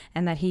home,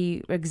 and that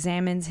he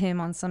examines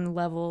him on some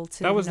level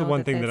to that was know the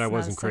one that thing that I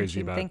wasn't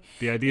crazy about.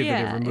 The idea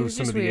that it removes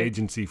some of the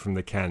agency from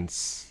the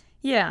Kents.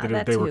 Yeah,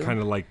 that they were kind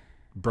of like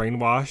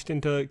brainwashed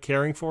into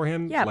caring for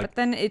him. Yeah, but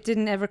then it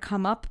didn't ever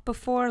come up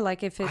before.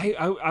 Like if it,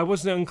 I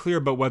wasn't unclear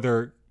about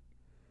whether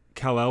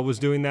Kal-El was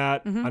doing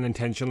that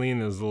unintentionally in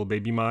his little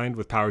baby mind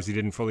with powers he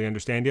didn't fully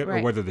understand yet, or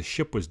whether the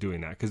ship was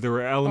doing that, because there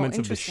were elements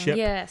of the ship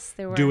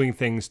doing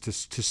things to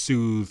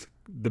soothe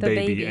the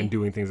baby and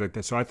doing things like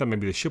that. So I thought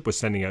maybe the ship was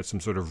sending out some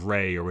sort of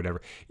ray or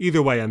whatever.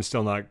 Either way, I'm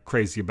still not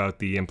crazy about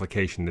the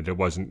implication that it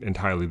wasn't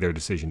entirely their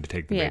decision to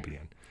take the baby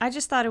in. I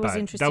just thought it was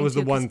interesting. That was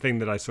the one thing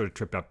that I sort of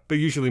tripped up. But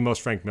usually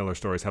most Frank Miller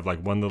stories have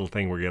like one little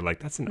thing where you're like,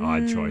 that's an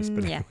odd choice.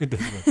 But it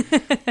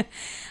doesn't.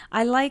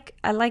 I like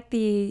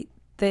the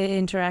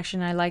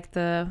interaction. I like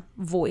the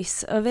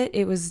voice of it.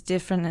 It was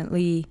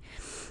definitely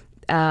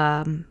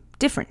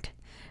different.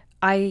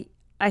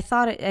 I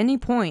thought at any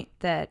point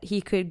that he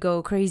could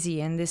go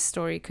crazy and this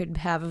story could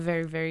have a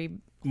very, very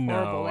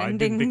horrible ending. I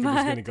didn't think it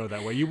was going to go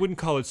that way. You wouldn't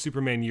call it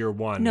Superman Year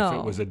One if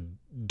it was a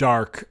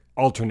dark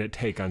alternate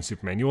take on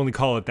Superman. You only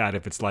call it that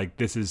if it's like,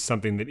 this is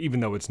something that, even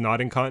though it's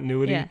not in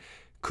continuity,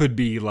 could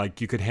be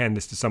like, you could hand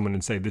this to someone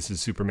and say, this is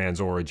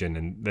Superman's origin,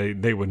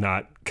 and they would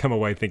not come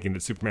away thinking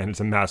that Superman is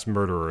a mass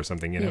murderer or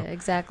something, you know? Yeah,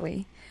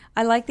 exactly.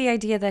 I like the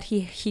idea that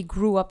he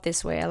grew up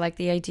this way. I like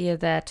the idea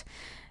that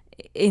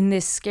in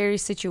this scary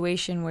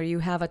situation where you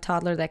have a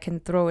toddler that can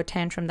throw a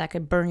tantrum that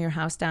could burn your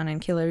house down and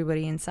kill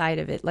everybody inside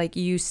of it, like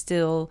you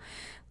still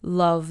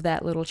love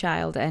that little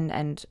child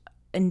and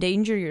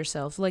endanger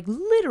yourself, like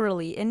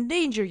literally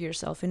endanger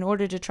yourself in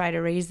order to try to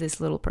raise this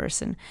little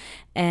person.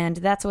 And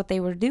that's what they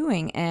were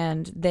doing.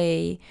 And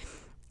they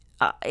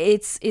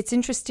it's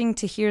interesting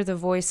to hear the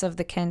voice of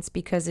the Kents,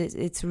 because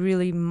it's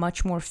really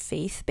much more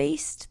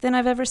faith-based than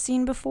I've ever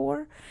seen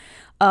before.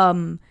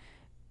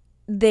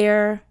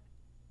 Their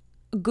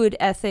good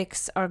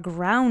ethics are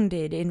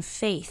grounded in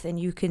faith, and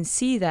you can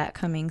see that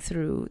coming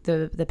through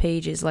the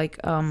pages, like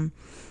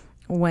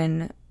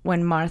when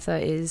Martha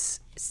is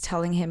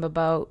telling him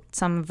about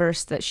some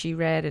verse that she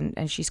read,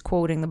 and she's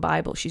quoting the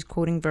Bible, she's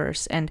quoting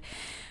verse, and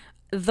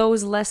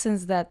those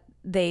lessons that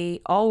they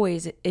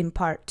always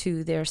impart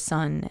to their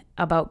son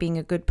about being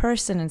a good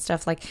person and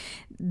stuff, like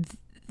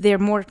they're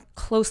more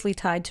closely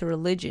tied to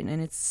religion,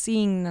 and it's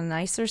seeing the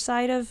nicer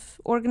side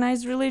of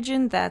organized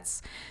religion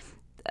that's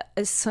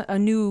a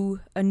new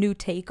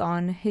take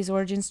on his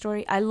origin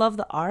story. I love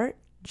the art.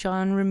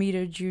 John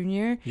Romita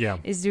Jr.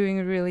 is doing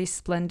a really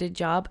splendid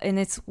job, and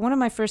it's one of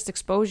my first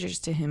exposures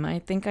to him. I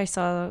think I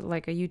saw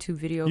like a YouTube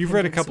video. You've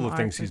read a couple of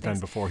things he's done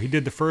before. He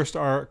did the first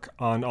arc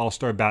on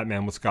All-Star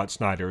Batman with Scott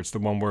Snyder. It's the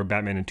one where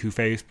Batman and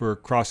Two-Face were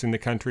crossing the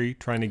country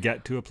trying to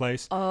get to a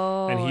place.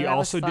 Oh, and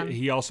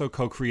he also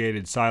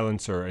co-created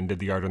Silencer and did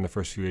the art on the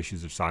first few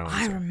issues of Silencer.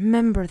 I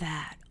remember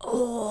that.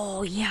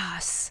 Oh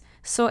yes,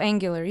 so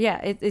angular. Yeah,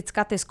 it's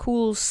got this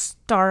cool,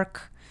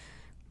 stark,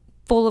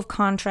 full of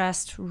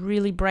contrast,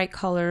 really bright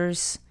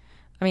colors.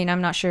 I mean,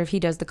 I'm not sure if he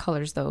does the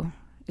colors, though.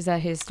 Is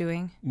that his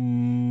doing?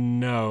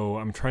 No.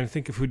 I'm trying to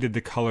think of who did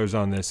the colors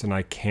on this, and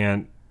I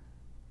can't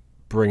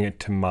bring it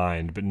to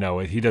mind. But no,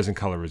 he doesn't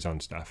color his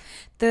own stuff.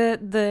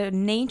 The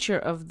nature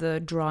of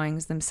the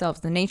drawings themselves,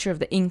 the nature of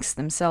the inks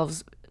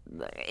themselves,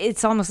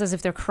 it's almost as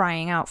if they're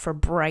crying out for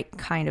bright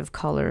kind of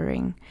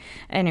coloring.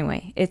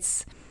 Anyway,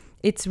 it's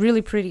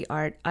really pretty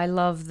art. I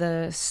love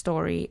the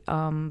story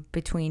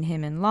between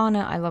him and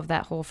Lana. I love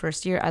that whole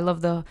first year. I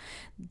love the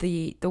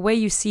way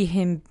you see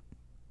him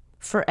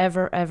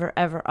forever, ever,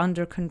 ever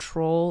under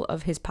control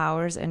of his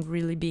powers, and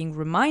really being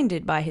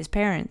reminded by his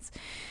parents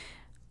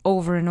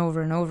over and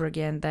over and over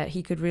again that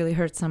he could really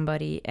hurt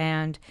somebody.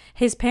 And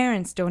his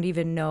parents don't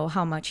even know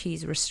how much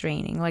he's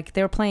restraining. Like,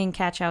 they're playing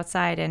catch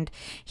outside, and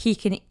he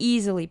can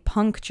easily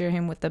puncture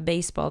him with the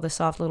baseball, the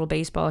soft little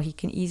baseball. He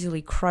can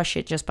easily crush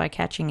it just by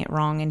catching it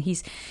wrong. And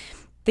he's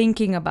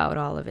thinking about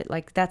all of it.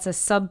 Like, that's a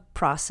sub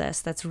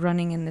process that's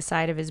running in the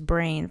side of his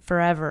brain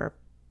forever,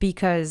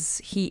 because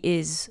he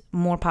is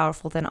more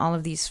powerful than all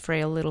of these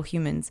frail little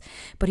humans.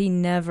 But he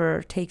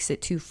never takes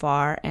it too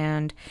far,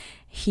 and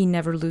he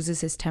never loses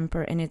his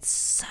temper, and it's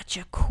such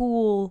a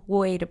cool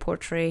way to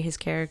portray his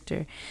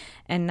character.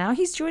 And now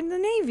he's joined the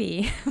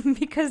Navy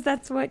because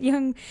that's what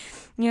young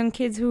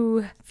kids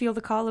who feel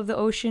the call of the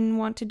ocean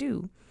want to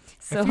do.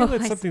 So I feel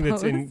it's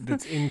something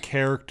that's in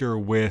character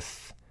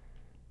with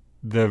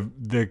the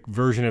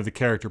version of the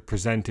character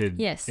presented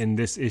in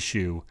this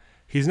issue.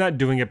 He's not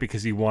doing it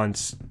because he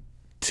wants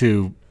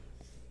to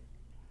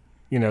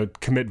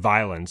commit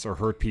violence or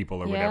hurt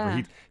people or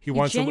whatever. He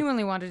wants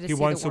genuinely wanted to see the world.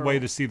 He wants a way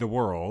to see the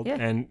world. Yeah.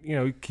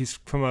 And, he's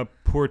from a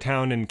poor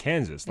town in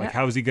Kansas. Like,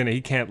 how is he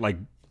he can't, like,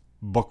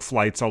 book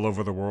flights all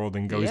over the world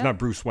and go. He's not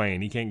Bruce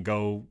Wayne. He can't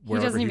go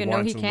wherever he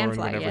wants and learn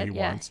whatever he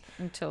wants.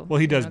 Until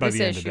he does by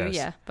the end of this.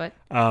 Yeah,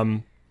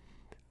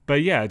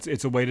 but yeah,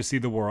 it's a way to see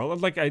the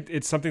world. Like,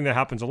 it's something that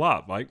happens a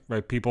lot. Like,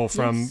 right, people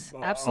from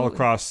all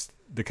across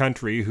the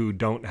country who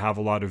don't have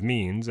a lot of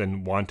means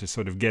and want to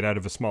sort of get out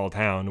of a small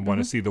town and want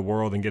to see the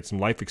world and get some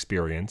life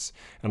experience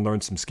and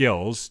learn some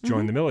skills,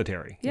 join the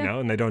military.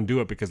 And they don't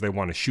do it because they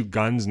want to shoot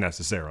guns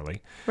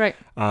necessarily. Right.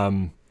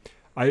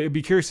 I'd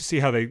be curious to see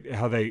how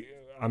they.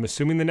 I'm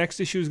assuming the next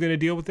issue is going to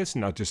deal with this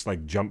and not just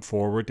like jump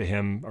forward to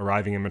him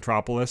arriving in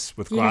Metropolis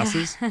with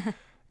glasses.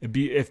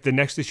 If the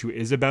next issue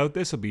is about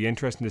this, it'll be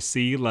interesting to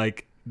see,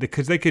 like,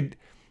 because they could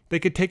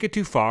take it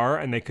too far,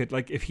 and they could,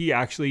 like, if he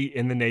actually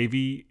in the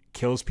Navy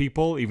kills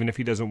people, even if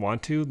he doesn't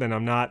want to, then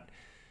I'm not,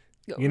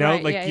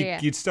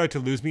 you'd start to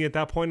lose me at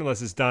that point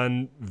unless it's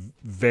done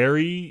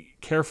very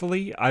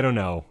carefully. I don't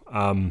know.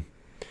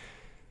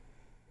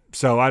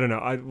 So I don't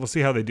know. We'll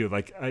see how they do.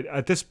 Like,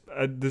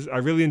 I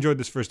really enjoyed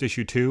this first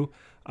issue too.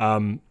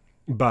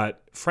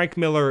 But Frank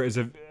Miller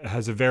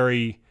has a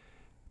very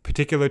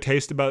particular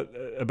taste about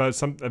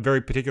a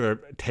very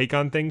particular take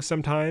on things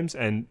sometimes,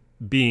 and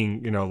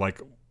being, like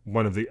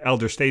one of the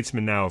elder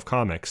statesmen now of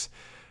comics,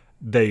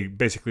 they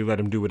basically let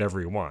him do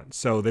whatever he wants.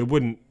 So they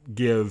wouldn't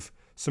give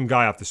some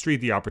guy off the street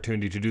the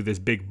opportunity to do this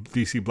big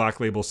DC Black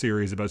Label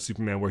series about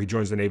Superman where he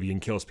joins the Navy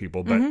and kills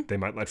people, but they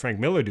might let Frank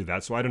Miller do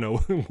that. So I don't know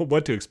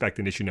what to expect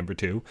in issue number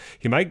 2.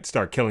 He might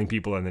start killing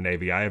people in the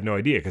Navy. I have no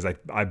idea, because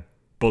I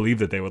believe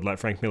that they would let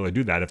Frank Miller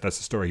do that if that's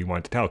the story he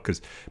wanted to tell,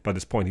 because by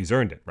this point he's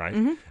earned it, right?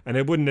 And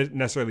it wouldn't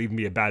necessarily even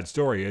be a bad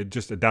story. It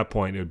just, at that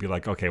point, it would be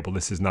like, okay, well,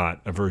 this is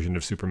not a version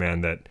of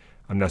Superman that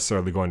I'm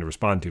necessarily going to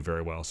respond to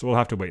very well. So we'll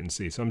have to wait and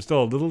see. So I'm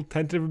still a little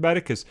tentative about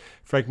it, because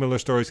Frank Miller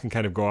stories can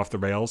kind of go off the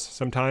rails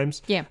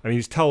sometimes. Yeah. I mean,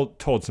 he's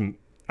told some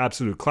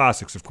absolute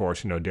classics, of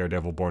course,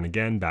 Daredevil Born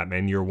Again,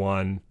 Batman Year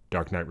One,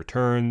 Dark Knight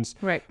Returns.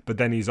 Right. But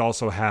then he's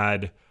also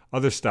had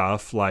other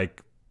stuff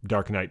like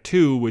Dark Knight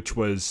 2, which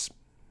was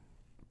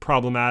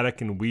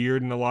problematic and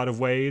weird in a lot of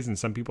ways, and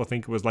some people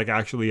think it was like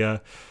actually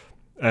a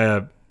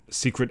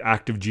secret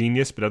act of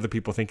genius, but other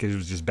people think it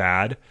was just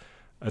bad.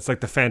 It's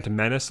like the Phantom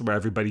Menace, where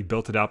everybody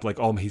built it up like,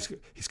 oh, he's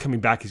coming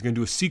back, he's going to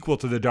do a sequel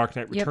to The Dark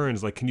Knight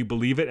Returns. Like, can you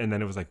believe it? And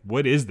then it was like,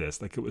 what is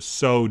this? Like, it was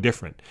so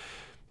different.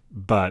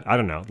 But I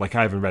don't know. Like,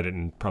 I haven't read it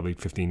in probably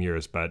 15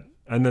 years.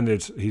 And then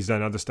he's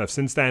done other stuff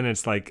since then. And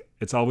it's like,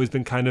 it's always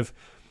been kind of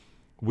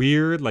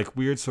weird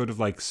sort of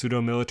like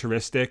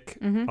pseudo-militaristic,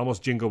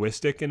 almost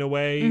jingoistic in a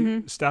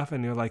way stuff.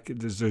 And you're like,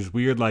 there's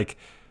weird, like,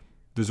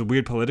 there's a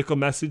weird political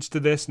message to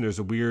this, and there's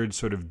a weird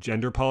sort of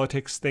gender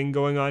politics thing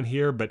going on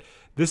here. But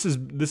this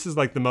is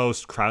like the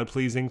most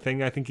crowd-pleasing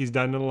thing I think he's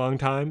done in a long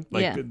time.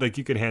 Like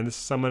you could hand this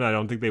to someone, I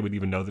don't think they would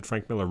even know that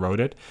Frank Miller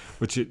wrote it,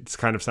 which it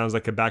kind of sounds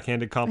like a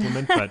backhanded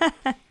compliment. But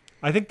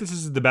I think this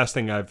is the best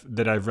thing I've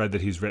read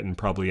that he's written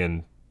probably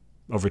in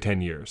over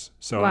 10 years.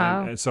 So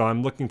wow. So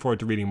I'm looking forward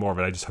to reading more of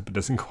it. I just hope it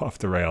doesn't go off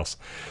the rails.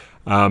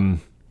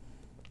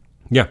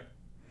 Yeah,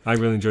 I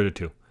really enjoyed it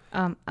too.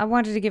 I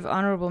wanted to give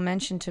honorable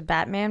mention to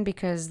Batman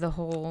because the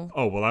whole...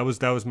 Oh, well,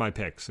 that was my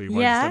pick. So you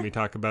wanted to let me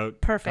talk about...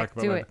 Perfect,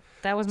 do it.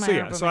 That was my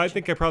honorable mention. So I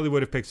think I probably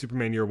would have picked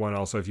Superman Year One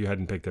also if you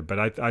hadn't picked it.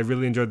 But I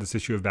really enjoyed this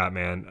issue of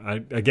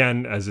Batman.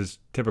 Again, as is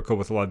typical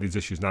with a lot of these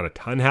issues, not a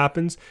ton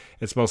happens.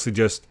 It's mostly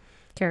just...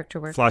 character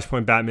work.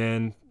 Flashpoint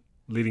Batman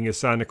leading his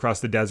son across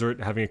the desert,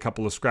 having a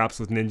couple of scraps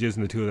with ninjas,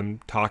 and the two of them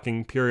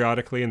talking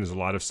periodically. And there's a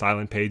lot of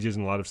silent pages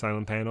and a lot of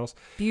silent panels.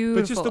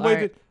 Beautiful but just the way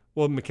that...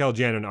 Well, Mikel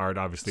Janin art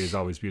obviously is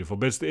always beautiful,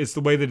 but it's the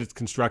way that it's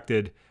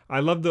constructed. I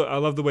love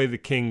the way the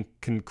King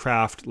can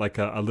craft like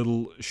a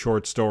little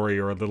short story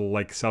or a little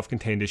like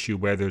self-contained issue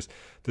where there's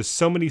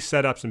so many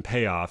setups and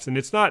payoffs, and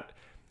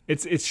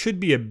it should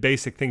be a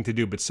basic thing to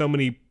do, but so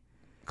many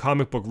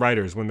comic book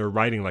writers, when they're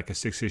writing like a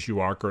 6-issue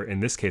arc, or in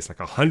this case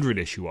like a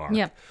 100-issue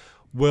arc,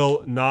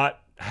 will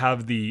not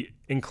have the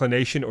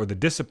inclination or the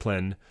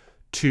discipline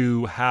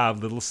to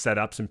have little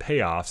setups and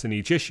payoffs in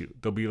each issue.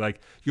 They'll be like,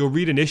 you'll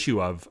read an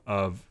issue of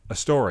a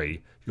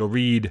story. You'll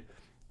read,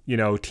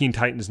 Teen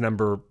Titans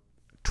number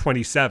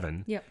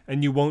 27,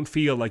 and you won't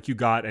feel like you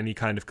got any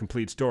kind of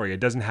complete story. It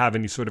doesn't have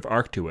any sort of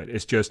arc to it.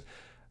 It's just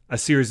a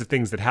series of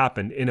things that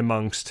happened in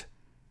amongst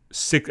a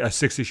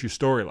 6-issue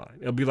storyline.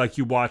 It'll be like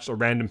you watched a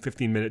random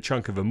 15-minute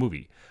chunk of a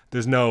movie.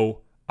 There's no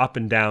up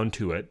and down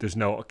to it. There's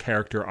no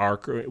character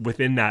arc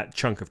within that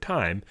chunk of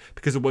time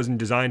because it wasn't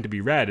designed to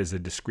be read as a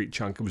discrete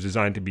chunk. It was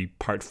designed to be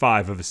part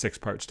 5 of a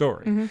 6-part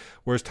story.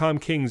 Whereas Tom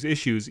King's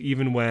issues,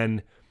 even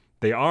when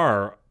they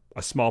are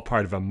a small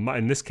part of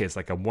in this case,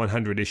 like a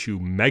 100-issue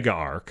mega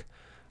arc,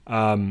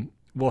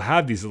 will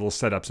have these little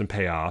setups and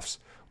payoffs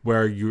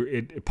where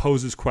it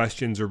poses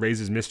questions or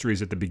raises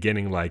mysteries at the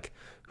beginning, like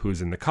who's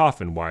in the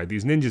coffin? Why are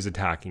these ninjas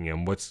attacking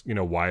him?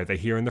 Why are they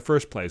here in the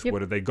first place?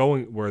 Where are they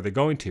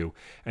going to?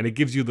 And it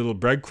gives you little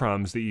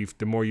breadcrumbs that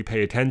the more you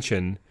pay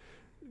attention,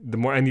 the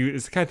more, and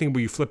it's the kind of thing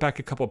where you flip back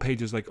a couple of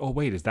pages, like, oh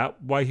wait, is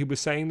that why he was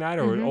saying that,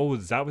 or oh,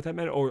 is that what that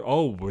meant, or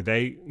oh, were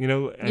they, and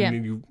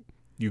then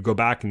you go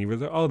back and you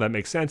realize, oh, that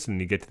makes sense, and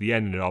you get to the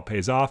end and it all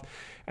pays off,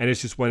 and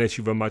it's just one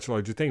issue of a much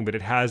larger thing, but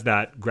it has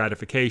that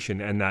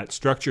gratification and that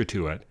structure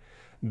to it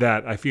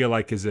that I feel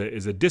like is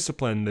a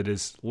discipline that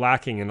is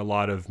lacking in a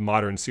lot of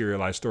modern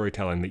serialized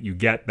storytelling, that you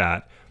get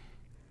that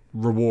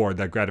reward,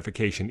 that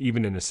gratification,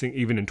 even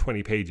in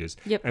 20 pages.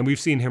 Yep. And we've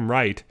seen him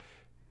write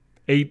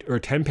 8 or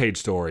 10 page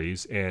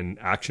stories in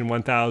Action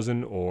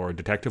 1000 or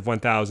Detective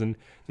 1000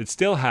 that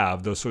still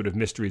have those sort of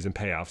mysteries and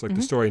payoffs, like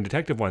the story in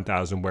Detective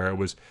 1000 where it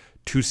was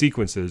 2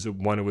 sequences.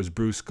 One, it was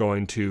Bruce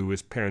going to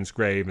his parents'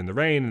 grave in the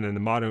rain, and then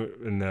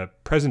in the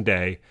present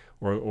day,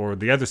 or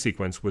the other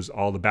sequence was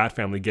all the Bat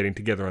family getting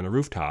together on the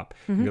rooftop.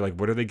 And you're like,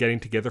 what are they getting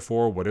together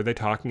for? What are they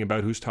talking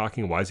about? Who's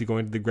talking? Why is he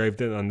going to the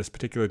grave on this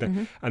particular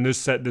day? And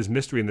there's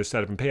mystery and there's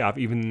setup and payoff,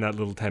 even in that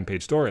little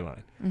 10-page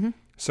storyline.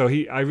 So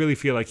I really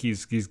feel like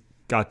he's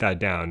got that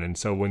down. And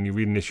so when you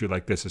read an issue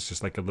like this, it's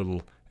just like a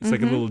little,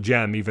 like a little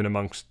gem, even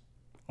amongst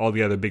all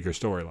the other bigger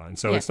storylines.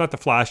 So it's not the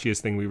flashiest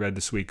thing we read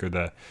this week, or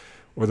the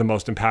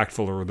most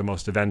impactful, or the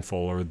most eventful,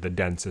 or the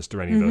densest,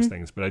 or any of those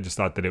things. But I just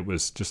thought that it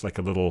was just like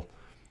a little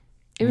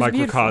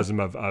microcosm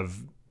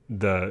of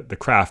the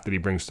craft that he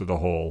brings to the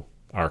whole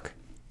arc.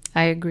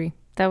 I agree.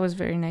 That was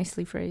very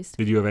nicely phrased.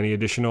 Did you have any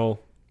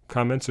additional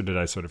comments, or did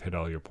I sort of hit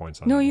all your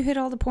points on No, that? you hit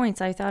all the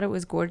points. I thought it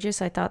was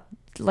gorgeous. I thought,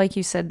 like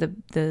you said, the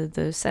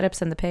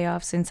setups and the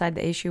payoffs inside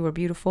the issue were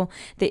beautiful.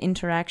 The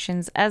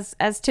interactions,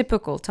 as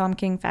typical Tom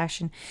King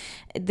fashion,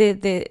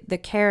 the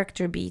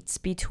character beats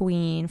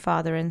between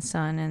father and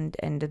son,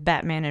 and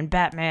Batman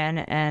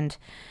and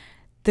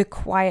the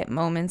quiet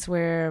moments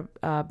where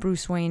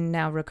Bruce Wayne,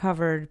 now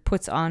recovered,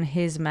 puts on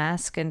his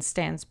mask and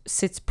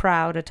sits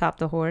proud atop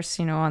the horse,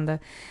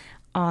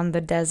 on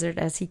the desert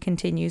as he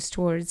continues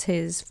towards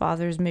his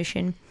father's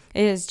mission.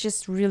 It is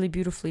just really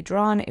beautifully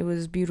drawn. It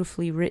was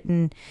beautifully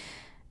written.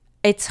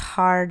 It's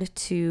hard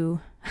to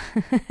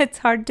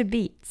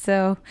beat.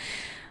 So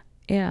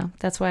yeah,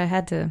 that's why I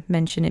had to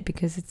mention it,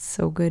 because it's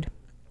so good.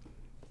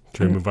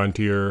 Should we move on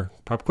to your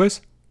pop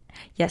quiz?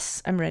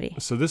 Yes, I'm ready.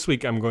 So this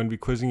week I'm going to be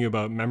quizzing you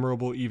about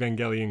memorable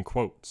Evangelion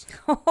quotes.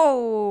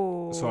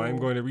 Oh. So I'm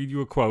going to read you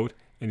a quote,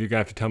 and you're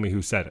going to have to tell me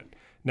who said it.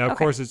 Now, of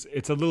course,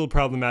 it's a little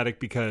problematic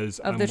because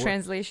of the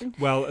translation.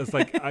 Well, it's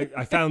like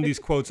I found these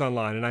quotes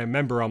online, and I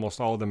remember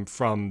almost all of them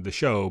from the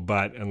show.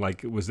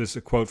 Was this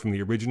a quote from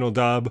the original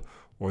dub,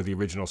 or the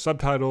original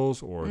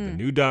subtitles, or the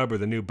new dub, or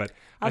the new? But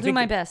I'll do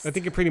my best. I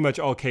think in pretty much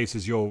all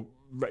cases,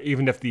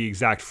 even if the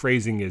exact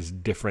phrasing is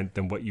different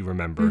than what you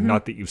remember,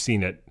 not that you've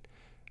seen it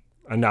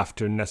enough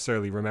to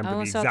necessarily remember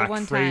the exact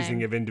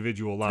phrasing of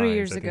individual lines. 3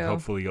 years I think ago.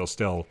 hopefully you'll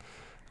still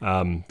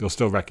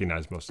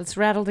recognize most of them. Let's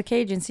rattle the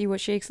cage and see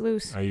what shakes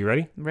loose. Are you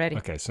ready? Ready.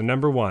 Okay, so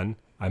number 1,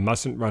 I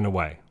mustn't run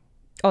away.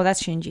 Oh,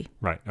 that's Shinji.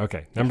 Right,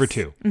 okay. Number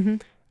 2,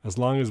 as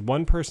long as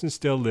one person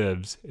still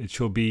lives, it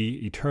shall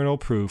be eternal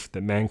proof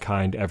that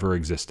mankind ever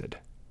existed.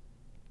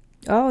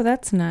 Oh,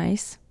 that's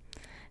nice.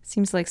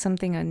 Seems like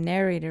something a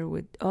narrator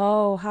would...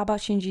 Oh, how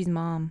about Shinji's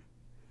mom?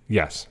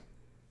 Yes.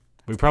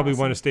 We probably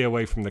want to stay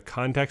away from the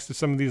context of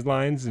some of these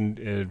lines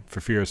and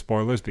for fear of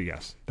spoilers, but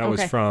yes, that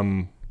was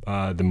from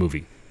the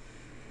movie.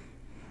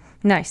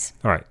 Nice.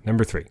 All right,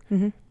 number 3.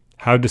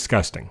 How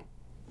disgusting.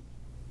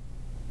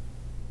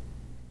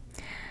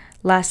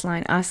 Last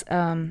line,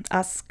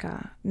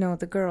 Asuka. No,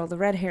 the girl, the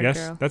red-haired girl.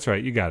 Yes, that's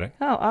right. You got it.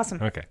 Oh, awesome.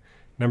 Okay.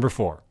 Number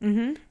 4.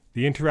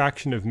 The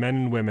interaction of men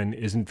and women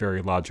isn't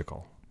very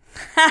logical.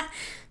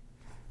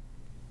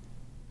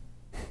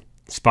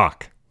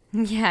 Spock.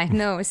 Yeah, I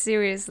know.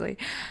 Seriously.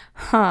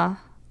 Huh.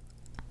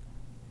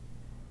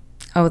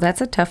 Oh,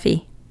 that's a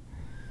toughie.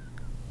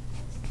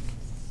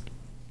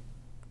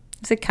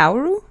 Is it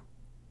Kaoru?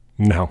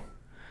 No.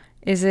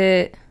 Is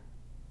it...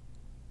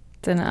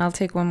 Then I'll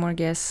take one more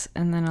guess,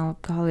 and then I'll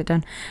call it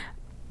done.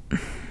 It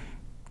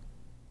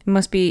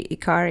must be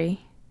Ikari.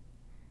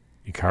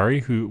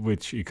 Ikari?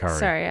 Which Ikari?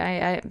 Sorry,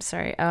 I'm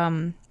sorry.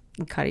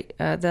 Ikari.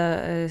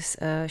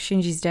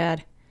 Shinji's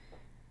dad.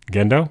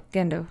 Gendo?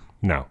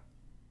 No.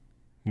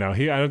 I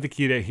don't think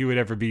he would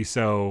ever be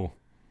so...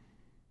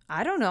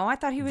 I don't know. I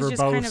thought he was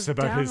just kind of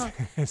about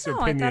his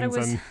opinions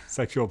on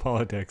sexual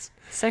politics.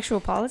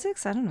 Sexual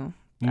politics? I don't know.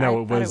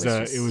 No, it was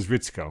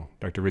Ritsuko,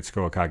 Dr.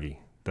 Ritsuko Akagi,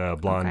 the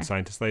blonde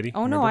scientist lady.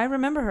 Oh, remember? no, I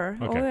remember her.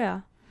 Okay. Oh,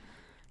 yeah.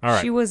 All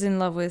right. She was in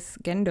love with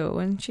Gendo,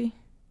 wasn't she?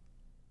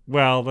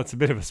 Well, that's a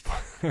bit of a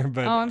spoiler,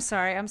 but... Oh, I'm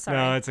sorry.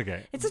 No, it's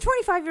okay. It's a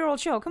 25-year-old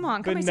show. Come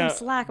on, cut me some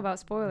slack about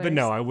spoilers. But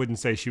no, I wouldn't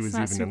say she was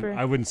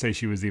I wouldn't say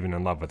she was even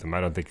in love with him.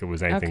 I don't think it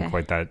was anything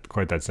quite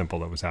that simple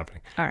that was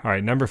happening. All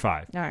right, number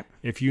 5. All right.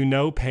 If you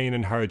know pain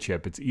and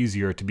hardship, it's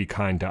easier to be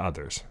kind to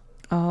others.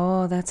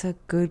 Oh, that's a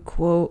good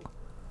quote.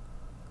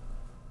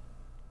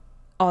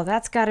 Oh,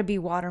 that's got to be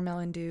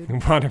Watermelon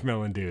Dude.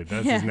 Watermelon Dude,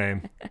 that's his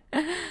name.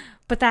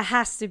 But that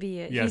has to be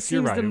it. Yes, he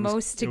you're seems right. the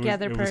most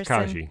together person. It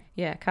was Kaji.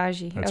 Yeah,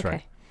 Kaji. That's okay.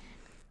 right.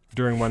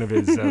 During one of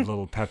his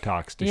little pep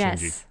talks to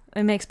Shinji.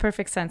 It makes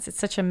perfect sense. It's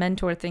such a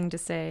mentor thing to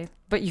say,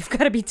 but you've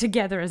got to be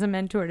together as a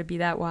mentor to be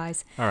that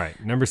wise. All right,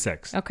 number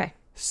 6. Okay.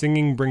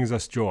 Singing brings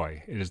us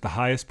joy. It is the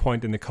highest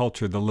point in the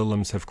culture the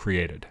Lilims have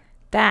created.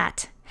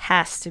 That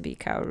has to be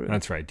Kaoru.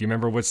 That's right. Do you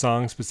remember what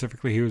song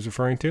specifically he was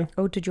referring to?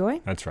 Ode to Joy?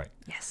 That's right.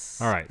 Yes.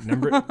 All right,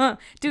 number...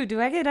 Dude, do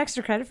I get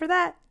extra credit for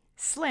that?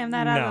 Slam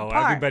that out of the No,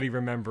 park. everybody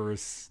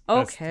remembers.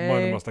 That's one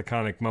of the most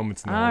iconic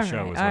moments in the whole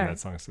show is when that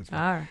song starts.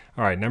 All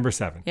right, number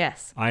 7.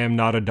 Yes. I Am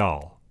Not a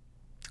Doll.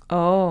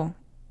 Oh,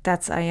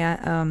 that's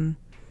oh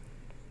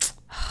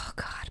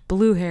God,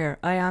 blue hair.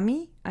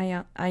 Ayami?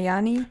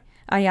 Ayani?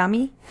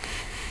 Ayami?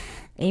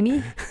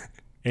 Amy?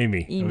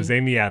 Amy. It was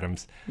Amy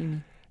Adams.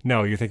 Amy.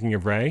 No, you're thinking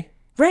of Ray?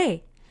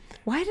 Ray.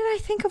 Why did I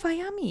think of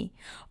Ayami?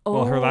 Oh.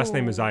 Well, her last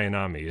name is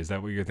Ayanami. Is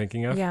that what you're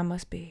thinking of? Yeah, it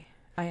must be.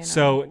 Ayanami.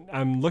 So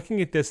I'm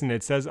looking at this and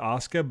it says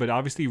Asuka, but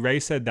obviously Ray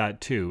said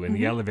that too in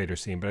the elevator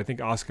scene. But I think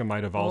Asuka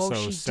might have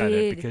also said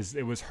it because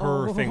it was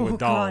her thing with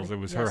dolls. God. It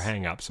was her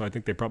hang up. So I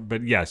think they probably,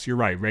 but yes, you're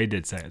right. Ray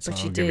did say it. So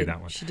I'll give you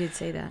that one. She did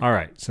say that. All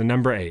right. So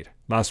number 8,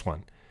 last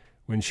one.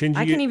 When Shinji,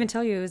 I can even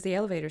tell you it was the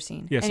elevator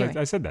scene. Yes,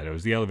 anyway. I said that. It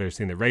was the elevator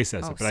scene that Ray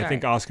says it. But I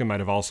think Asuka might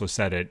have also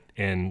said it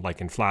in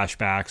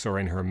flashbacks or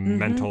in her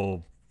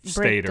mental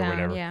state or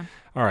whatever. Yeah.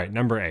 All right,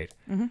 number 8.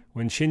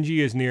 When Shinji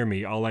is near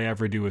me, all I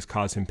ever do is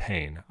cause him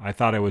pain. I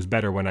thought I was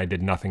better when I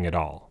did nothing at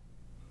all.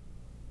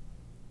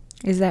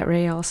 Is that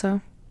Ray also?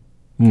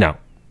 No.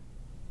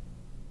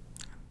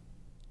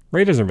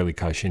 Ray doesn't really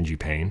cause Shinji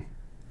pain.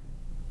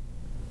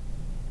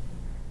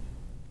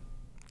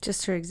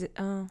 Just her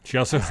she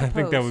also, I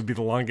think that would be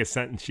the longest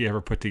sentence she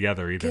ever put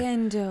together either.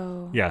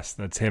 Gendo. Yes,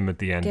 that's him at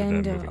the end of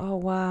the movie. Oh,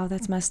 wow,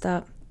 that's messed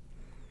up.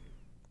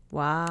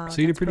 Wow. So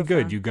you did pretty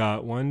good. You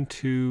got 1,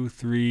 2,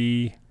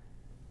 3.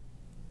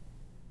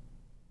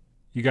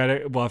 You got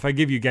it. Well, if I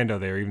give you Gendo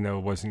there, even though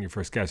it wasn't your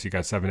first guess, you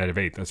got 7 out of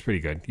 8. That's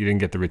pretty good. You didn't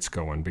get the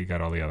Ritsuko one, but you got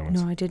all the other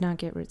ones. No, I did not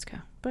get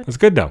Ritsuko. But that's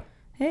good though.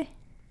 Hey,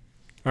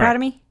 proud of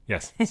me?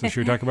 Yes. So should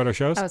we talk about our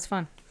shows? That was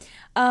fun.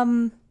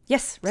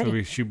 Yes,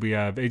 ready. So we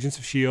have Agents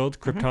of S.H.I.E.L.D.,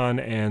 Krypton,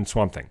 and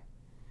Swamp Thing.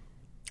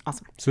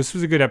 Awesome. So this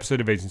was a good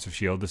episode of Agents of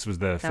S.H.I.E.L.D. This was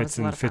the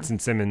Fitz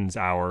and Simmons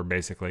hour,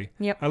 basically.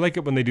 Yep. I like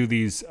it when they do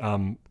these...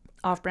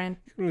 off-brand.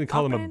 I don't really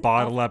call them a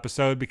bottle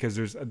episode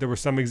because there were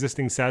some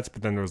existing sets,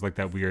 but then there was like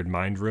that weird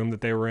mind room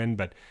that they were in.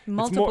 But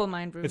multiple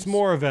mind rooms. It's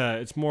more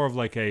of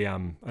like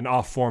an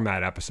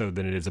off-format episode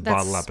than it is a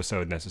bottle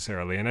episode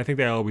necessarily. And I think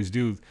they always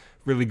do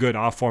really good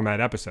off-format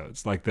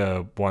episodes, like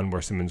the one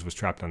where Simmons was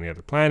trapped on the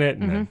other planet,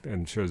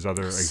 and shows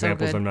other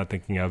examples I'm not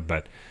thinking of.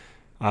 But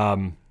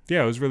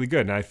yeah, it was really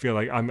good, and I feel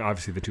like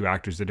obviously the two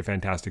actors did a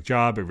fantastic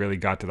job. It really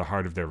got to the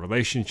heart of their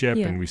relationship,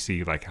 and we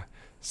see like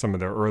some of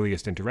their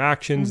earliest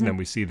interactions, and then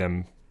we see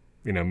them,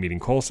 meeting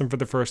Coulson for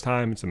the first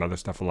time and some other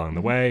stuff along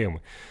the way, and we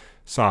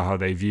saw how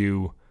they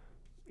view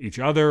each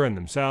other and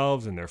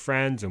themselves and their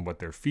friends and what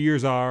their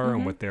fears are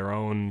and what their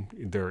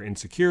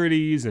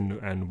insecurities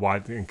and why,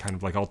 and kind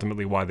of like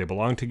ultimately why they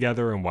belong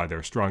together and why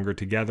they're stronger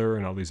together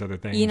and all these other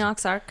things.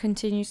 Enoch's arc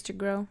continues to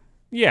grow.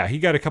 Yeah, he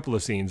got a couple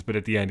of scenes, but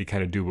at the end he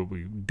kind of did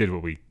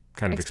what we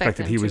kind of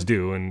expected he was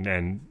due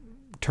and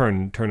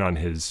turn on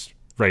his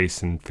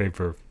race in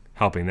favor of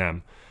helping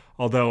them.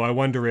 Although I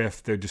wonder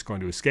if they're just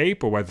going to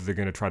escape or whether they're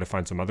going to try to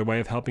find some other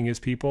way of helping his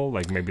people.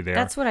 Like maybe they're...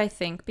 That's what I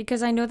think,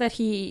 because I know that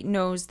he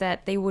knows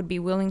that they would be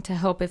willing to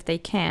help if they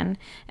can,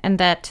 and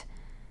that,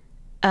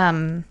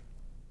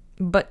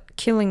 but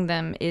killing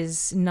them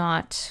is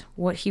not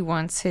what he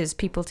wants his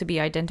people to be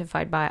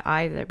identified by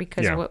either,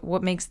 because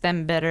what makes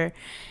them better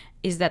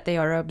is that they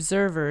are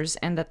observers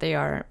and that they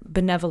are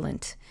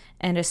benevolent.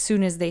 And as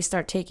soon as they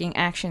start taking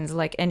actions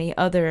like any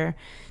other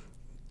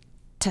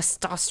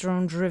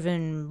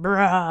testosterone-driven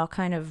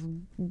kind of,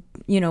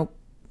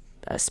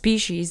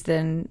 species,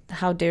 then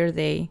how dare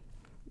they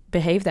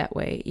behave that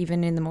way?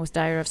 Even in the most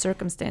dire of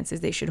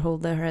circumstances, they should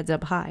hold their heads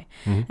up high.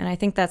 And I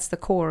think that's the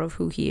core of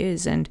who he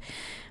is. And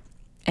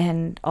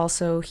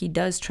also he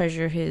does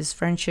treasure his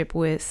friendship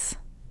with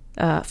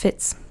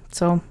Fitz.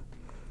 So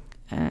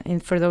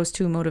and for those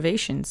two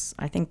motivations,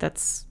 I think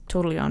that's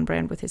totally on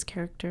brand with his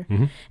character.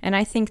 And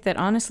I think that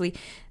honestly,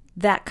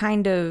 that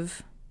kind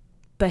of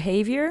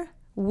behavior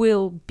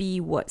will be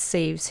what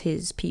saves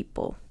his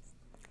people.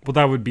 Well,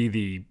 that would be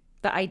the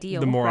ideal,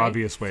 the more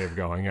obvious way of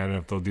going. I don't know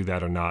if they'll do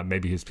that or not.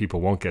 Maybe his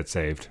people won't get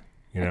saved.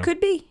 It could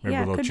be. Maybe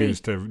they'll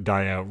choose to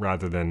die out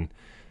rather than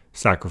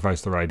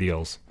sacrifice their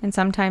ideals. And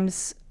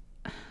sometimes,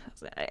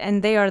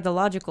 and they are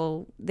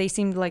they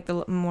seem like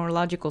the more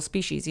logical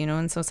species,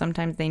 and so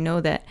sometimes they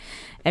know that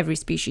every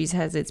species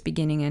has its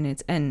beginning and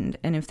its end.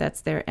 And if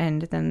that's their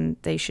end, then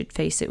they should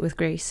face it with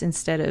grace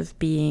instead of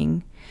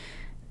being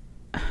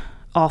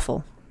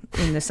awful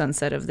in the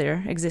sunset of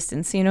their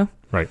existence,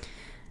 Right.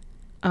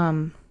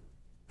 I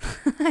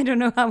don't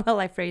know how well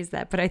I phrased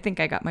that, but I think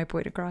I got my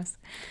point across.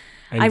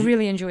 And I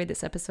really enjoyed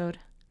this episode.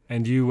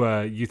 And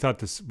you thought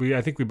this?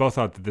 I think we both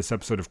thought that this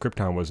episode of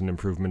Krypton was an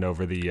improvement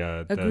over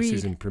the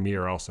season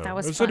premiere. Also, that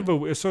was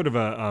fun. Sort of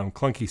a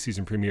clunky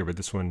season premiere, but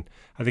this one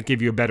I think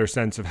gave you a better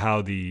sense of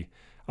how the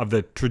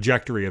the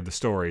trajectory of the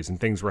stories, and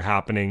things were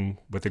happening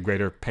with a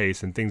greater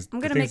pace, and things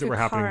that were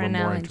happening were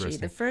more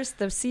interesting.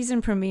 The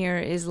season premiere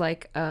is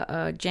like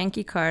a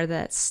janky car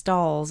that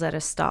stalls at a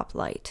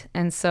stoplight,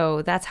 and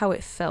so that's how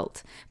it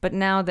felt. But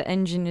now the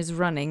engine is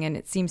running, and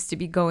it seems to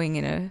be going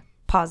in a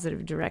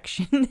positive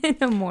direction, in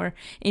a more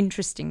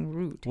interesting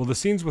route. Well, the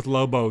scenes with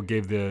Lobo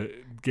gave the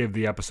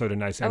episode a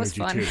nice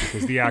energy too,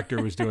 because the actor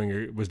was doing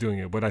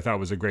it what I thought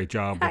was a great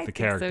job with the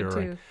character.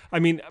 So too. I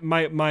mean,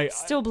 my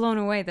still blown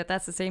away that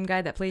that's the same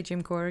guy that played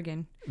Jim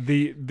Corrigan.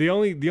 The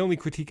only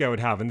critique I would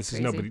have, and this is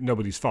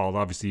nobody's fault.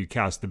 Obviously, you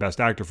cast the best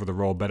actor for the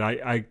role, but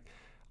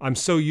I'm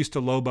so used to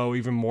Lobo,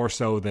 even more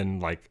so than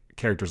like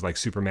characters like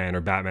Superman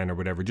or Batman or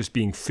whatever, just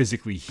being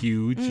physically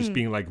huge, just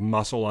being like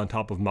muscle on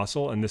top of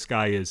muscle, and this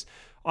guy is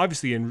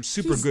obviously in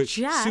super good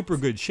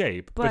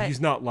shape, but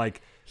he's not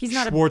like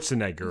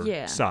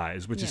Schwarzenegger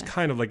size, which is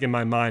kind of like in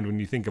my mind when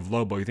you think of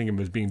Lobo, you think of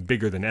him as being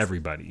bigger than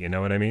everybody. You know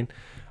what I mean?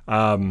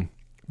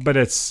 But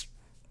it's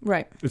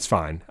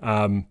fine.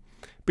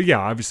 But yeah,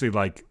 obviously,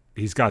 like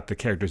he's got the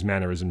character's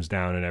mannerisms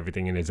down and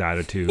everything, and his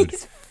attitude.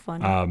 He's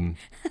funny.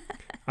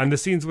 And the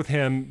scenes with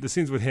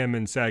him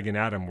and Sag and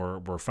Adam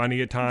were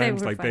funny at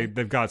times.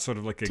 They've got sort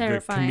of like a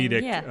good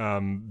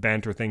comedic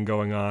banter thing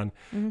going on.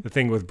 Mm-hmm. The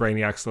thing with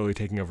Brainiac slowly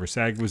taking over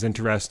Sag was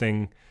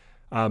interesting.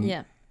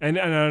 And I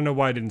don't know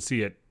why I didn't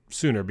see it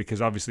sooner,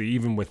 because obviously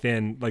even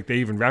within, like they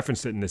even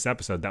referenced it in this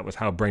episode, that was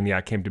how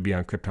Brainiac came to be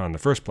on Krypton in the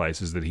first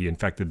place, is that he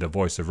infected the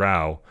voice of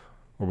Rao,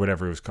 or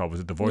whatever it was called.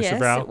 Was it the voice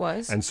of Rao? Yes, it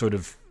was. And sort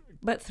of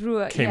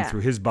came through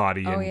his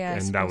body,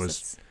 and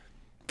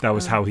that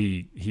was how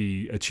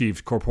he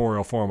achieved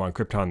corporeal form on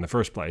Krypton in the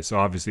first place. So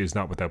obviously it's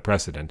not without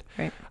precedent.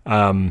 Right.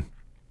 And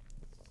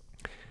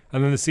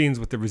then the scenes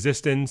with the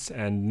Resistance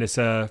and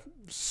Nyssa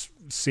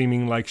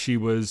seeming like she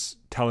was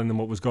telling them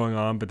what was going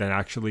on, but then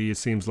actually it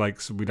seems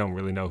like we don't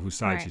really know whose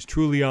side she's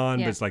truly on.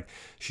 But it's like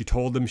she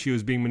told them she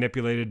was being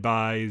manipulated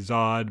by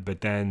Zod,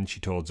 but then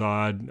she told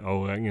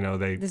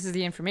Zod, this is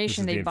the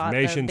information they bought.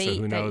 So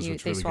who knows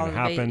what's really going to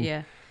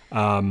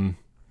happen?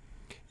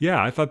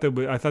 I thought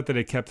that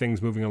it kept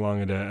things moving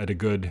along at a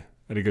good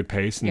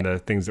pace, and the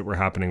things that were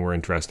happening were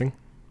interesting.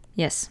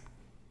 Yes.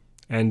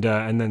 And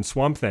then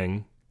Swamp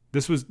Thing.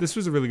 This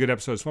was a really good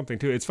episode of Swamp Thing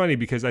too. It's funny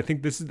because I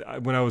think this is,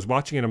 when I was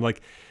watching it, I'm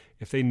like,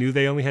 if they knew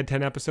they only had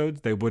 10 episodes,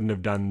 they wouldn't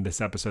have done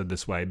this episode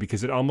this way,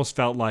 because it almost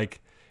felt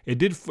like it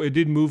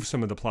did move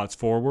some of the plots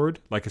forward,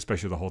 like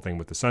especially the whole thing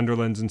with the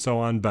Sunderlands and so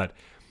on, but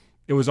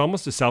it was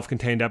almost a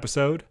self-contained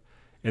episode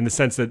in the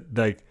sense that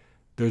like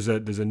there's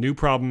a new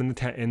problem in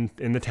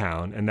the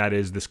town, and that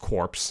is this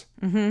corpse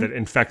that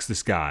infects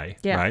this guy,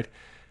 right?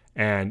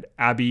 And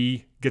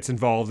Abby gets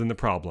involved in the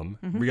problem,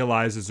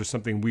 realizes there's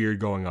something weird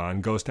going on,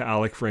 goes to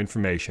Alec for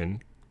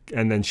information,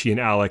 and then she and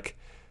Alec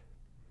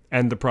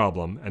end the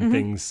problem, and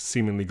things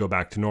seemingly go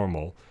back to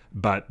normal.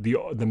 But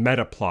the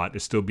meta plot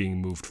is still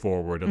being moved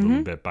forward a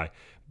little bit by.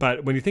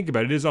 But when you think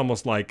about it, it is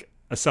almost like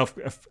a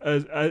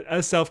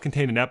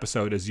self-contained an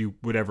episode as you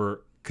would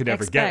ever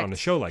get on a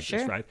show like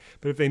this, right?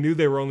 But if they knew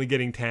they were only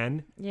getting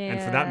 10, and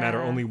for that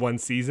matter, only one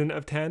season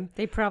of 10,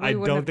 they probably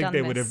wouldn't have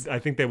done this. I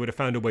think they would have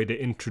found a way to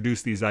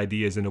introduce these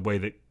ideas in a way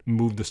that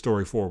moved the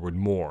story forward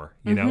more,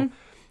 you know?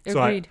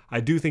 So I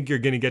do think you're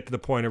going to get to the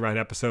point around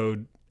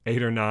episode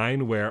 8 or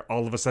 9 where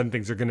all of a sudden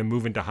things are going to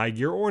move into high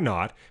gear, or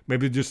not.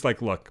 Maybe just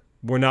like, look,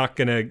 we're not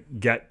going to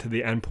get to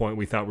the end point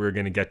we thought we were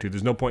going to get to.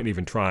 There's no point in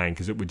even trying,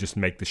 because it would just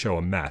make the show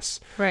a mess.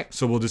 Right.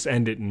 So we'll just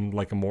end it in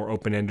like a more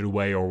open-ended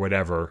way or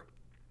whatever.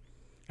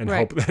 And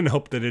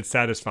hope that it's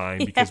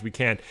satisfying, because we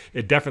can't.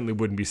 It definitely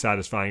wouldn't be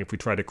satisfying if we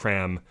try to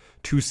cram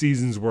 2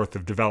 seasons worth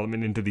of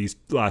development into these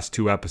last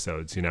 2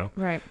 episodes. You know,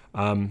 right?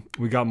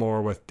 We got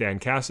more with Dan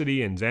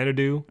Cassidy and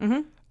Xanadu.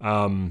 Do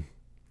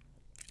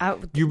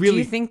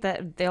you think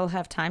that they'll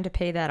have time to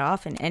pay that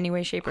off in any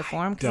way, shape, or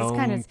form?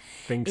 Don't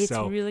think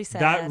so. It's really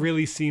sad. That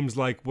really seems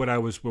like what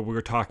we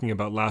were talking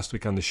about last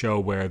week on the show,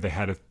 where they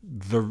had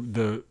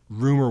the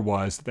rumor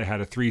was that they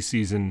had a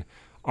 3-season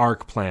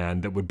arc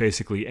plan that would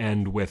basically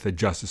end with a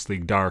Justice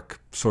League Dark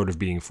sort of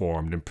being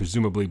formed, and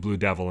presumably Blue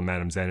Devil and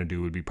Madame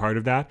Xanadu would be part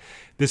of that.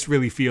 This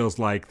really feels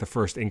like the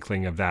first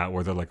inkling of that,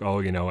 where they're like,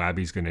 oh,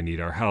 Abby's going to need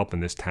our help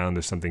in this town.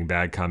 There's something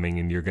bad coming,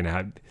 and you're going to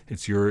have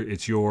it's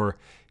your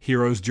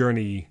hero's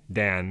journey,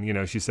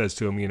 Dan. She says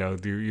to him,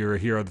 you're a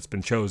hero that's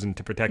been chosen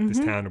to protect this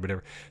town or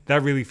whatever.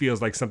 That really feels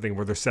like something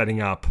where they're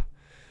setting up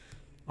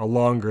a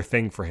longer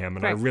thing for him,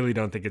 and I really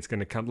don't think it's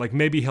going to come. Like,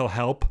 maybe he'll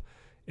help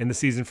in the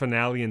season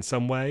finale in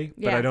some way,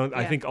 but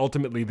I think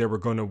ultimately they were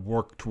going to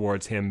work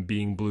towards him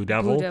being Blue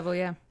Devil. Blue Devil,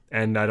 yeah.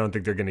 And I don't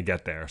think they're going to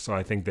get there. So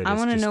I think that I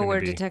want to know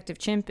where Detective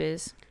Chimp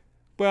is.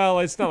 Well,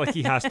 it's not like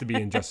he has to be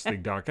in Justice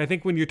League Dark. I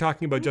think when you're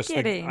talking about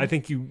Justice League, I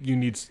think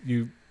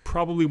you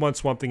probably want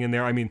Swamp Thing in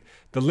there. I mean,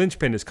 the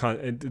linchpin is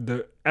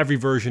every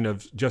version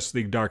of Justice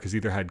League Dark has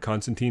either had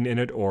Constantine in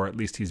it, or at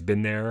least he's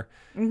been there.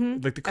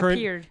 Like the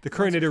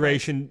current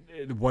iteration,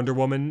 Wonder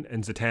Woman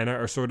and Zatanna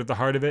are sort of the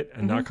heart of it,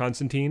 and not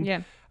Constantine.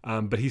 Yeah.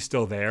 But he's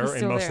still there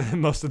in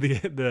most of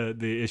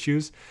the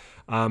issues.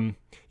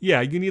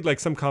 You need like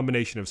some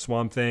combination of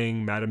Swamp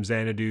Thing, Madame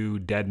Xanadu,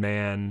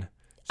 Deadman,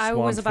 I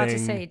was about to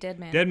say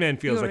Deadman. Deadman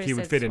feels like he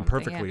would fit in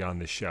perfectly on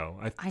this show.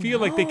 I feel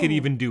like they could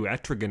even do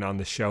Etrigan on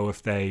the show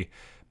if they...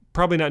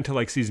 Probably not until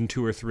like season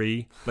 2 or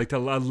 3, like the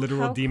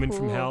literal demon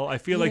from hell. I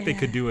feel like they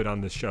could do it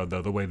on this show,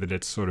 though, the way that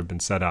it's sort of been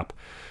set up.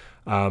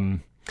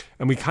 And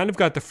we kind of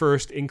got the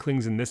first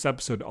inklings in this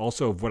episode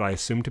also of what I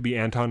assume to be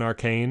Anton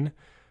Arcane.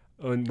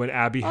 When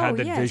Abby had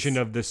that vision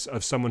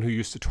of someone who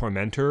used to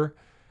torment her,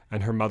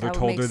 and her mother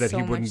told her that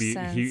he wouldn't be,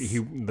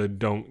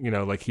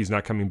 he's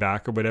not coming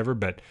back or whatever.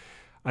 But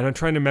I'm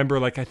trying to remember,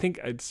 like, I think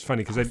it's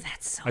funny because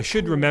I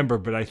should remember,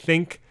 but I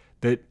think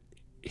that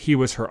he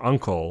was her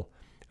uncle.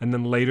 And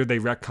then later they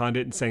retconned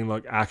it and saying,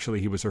 look,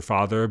 actually he was her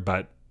father,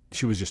 but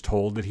she was just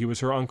told that he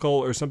was her uncle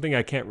or something.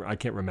 I can't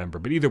remember.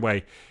 But either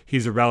way,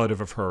 he's a relative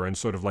of her and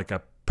sort of like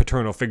a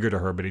paternal figure to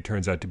her, but he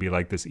turns out to be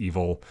like this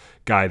evil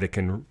guy that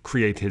can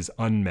create his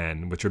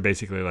unmen, which are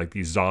basically like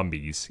these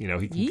zombies. You know,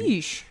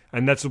 Yeesh.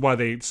 And that's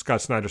why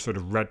Scott Snyder sort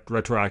of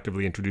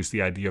retroactively introduced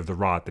the idea of the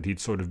rot that he'd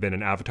sort of been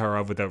an avatar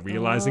of without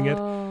realizing it.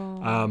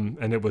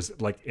 And it was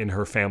like in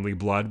her family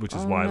blood, which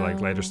is why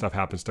like later stuff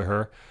happens to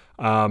her.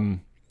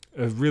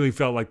 It really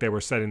felt like they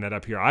were setting that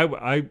up here.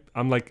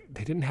 I'm like,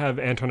 they didn't have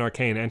Anton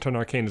Arcane. Anton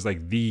Arcane is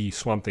like the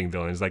Swamp Thing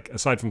villain. He's like,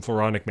 aside from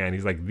Floronic Man,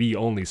 he's like the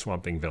only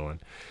Swamp Thing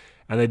villain.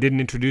 And they didn't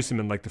introduce him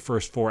in like the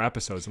first 4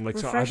 episodes. I'm like,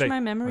 Refresh so my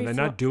memory. are they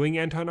not doing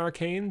Anton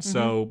Arcane?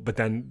 So, but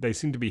then they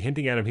seem to be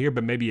hinting at him here.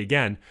 But maybe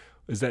again,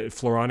 is that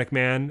Floronic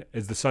Man,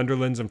 is the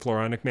Sunderlands and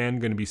Floronic Man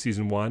going to be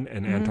season 1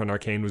 and Anton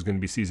Arcane was going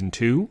to be season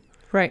 2?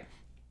 Right.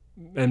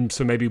 And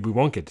so maybe we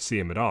won't get to see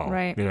him at all.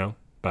 Right. You know?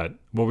 But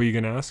what were you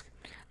going to ask?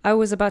 I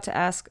was about to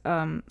ask,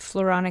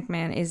 Floronic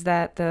Man, is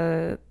that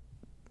the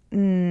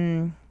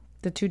 2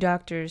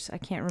 doctors? I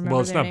can't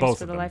remember their names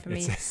for the life of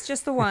me. It's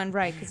just the one,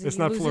 right? Because it's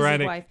not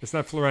Floronic. It's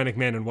not Floronic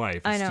Man and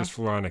wife. It's just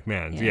Floronic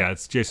Man. Yeah,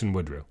 it's Jason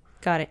Woodrue.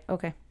 Got it.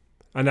 Okay.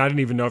 And I didn't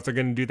even know if they're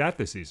going to do that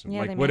this season.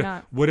 Yeah,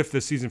 like, what if the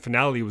season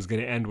finale was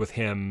going to end with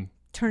him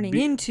turning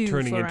into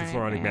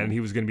Floronic Man, and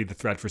he was going to be the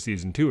threat for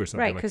season 2 or something.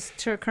 Right, because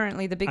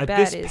currently the big at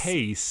bad this is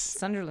pace,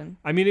 Sunderland.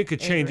 I mean, it could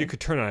change. Avery. It could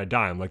turn on a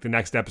dime. Like the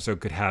next episode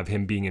could have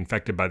him being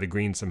infected by the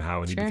green somehow,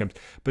 and he becomes.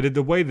 But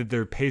the way that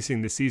they're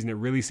pacing the season, it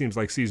really seems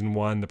like season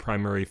 1, the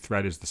primary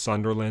threat is the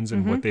Sunderlands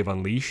and what they've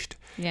unleashed,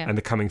 and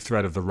the coming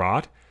threat of the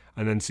rot.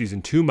 And then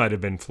season 2 might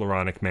have been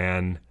Floronic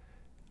Man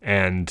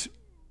and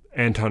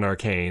Anton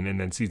Arcane,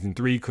 and then season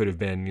 3 could have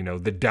been,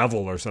 the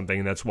devil or something,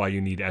 and that's why you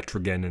need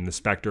Etrigan and the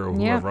Spectre or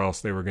whoever else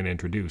they were going to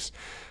introduce.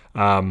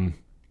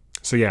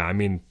 So yeah, I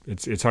mean,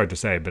 it's hard to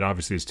say, but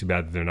obviously it's too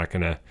bad that they're not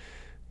going to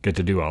get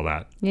to do all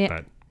that.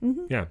 Yeah.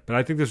 But but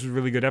I think this was a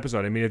really good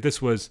episode. I mean, if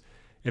this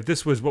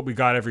was what we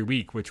got every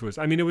week, which was,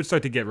 I mean, it would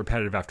start to get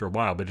repetitive after a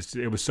while, but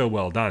it was so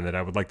well done that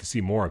I would like to see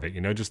more of it.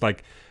 Just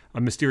like a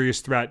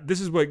mysterious threat.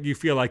 This is what you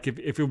feel like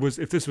if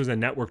this was a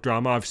network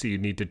drama. Obviously, you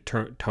need to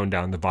tone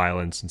down the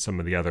violence and some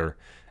of the other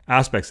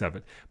aspects of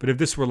it. But if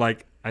this were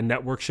like a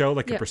network show,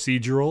 like a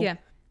procedural,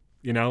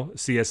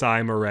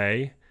 CSI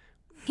Murray.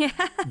 Yeah,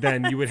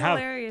 then you would have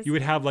hilarious. You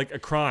would have like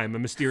a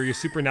mysterious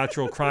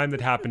supernatural crime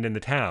that happened in the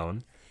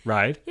town,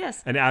 right?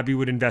 Yes. And Abby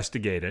would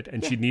investigate it,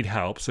 and she'd need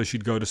help, so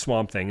she'd go to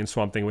Swamp Thing, and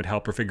Swamp Thing would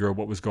help her figure out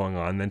what was going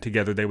on. And then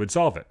together they would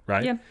solve it,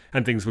 right? Yeah.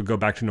 And things would go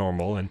back to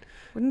normal. And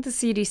wouldn't the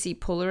CDC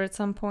pull her at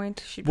some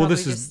point? She'd probably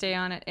just stay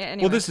on it.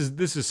 Anyway. Well, this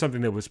is something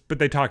that was, but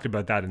they talked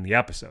about that in the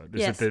episode.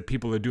 Is that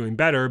people are doing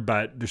better,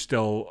 but there's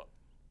still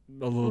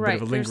a little bit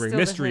of a lingering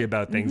mystery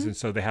about things, and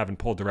so they haven't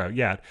pulled her out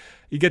yet.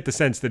 You get the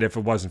sense that if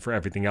it wasn't for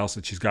everything else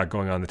that she's got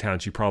going on in the town,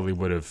 she probably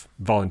would have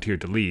volunteered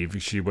to leave.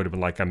 She would have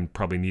been like, I'm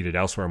probably needed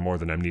elsewhere more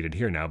than I'm needed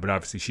here now. But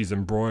obviously she's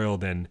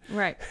embroiled in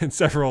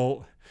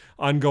several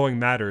ongoing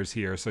matters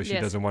here, so she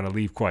doesn't want to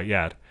leave quite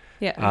yet.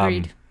 Yeah,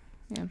 agreed.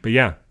 But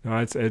yeah, no,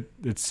 it's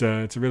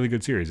a really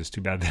good series. It's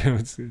too bad that it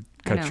was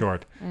cut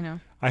short. I know.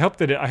 I hope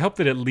that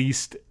at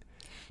least.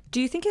 Do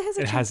you think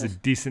it has a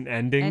decent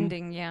ending?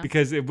 Ending, yeah.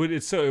 Because it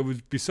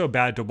would be so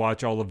bad to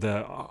watch all of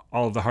the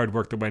hard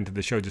work that went into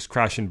the show just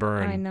crash and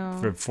burn. I know.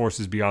 For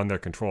forces beyond their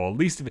control. At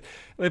least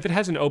if it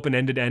has an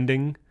open-ended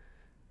ending,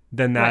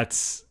 then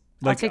that's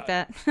I'll take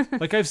that.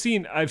 like I've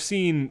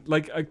seen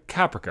like a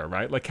Caprica,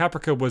 right? Like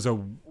Caprica was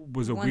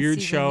a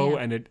weird show,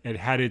 and it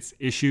had its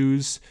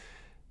issues.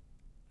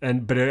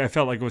 But I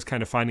felt like it was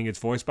kind of finding its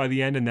voice by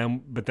the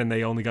end, but then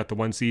they only got the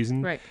 1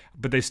 season. Right.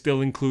 But they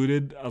still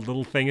included a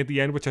little thing at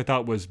the end, which I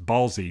thought was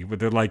ballsy, where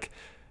they're like,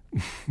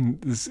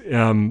 this,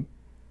 what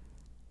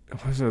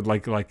was it,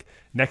 like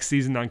next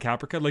season on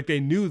Caprica? Like they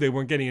knew they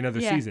weren't getting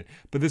another season.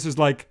 But this is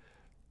like,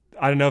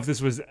 I don't know if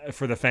this was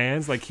for the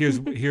fans. Like here's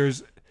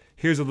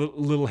a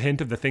little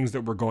hint of the things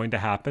that were going to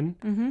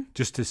happen,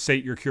 just to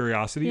sate your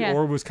curiosity,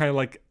 or it was kind of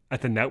like, at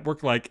the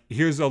network, like,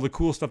 here's all the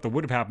cool stuff that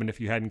would have happened if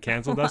you hadn't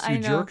canceled us, you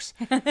jerks.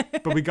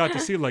 But we got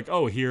to see, like,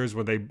 here's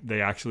where they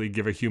actually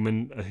give a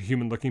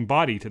human-looking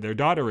body to their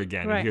daughter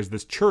again. Right. And here's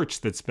this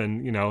church that's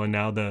been, and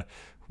now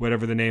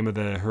whatever the name of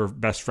her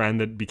best friend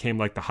that became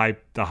like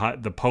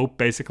the Pope,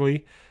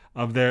 basically,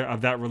 of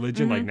that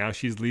religion. Like, now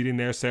she's leading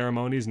their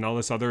ceremonies, and all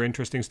this other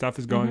interesting stuff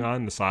is going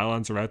on. The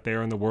Cylons are out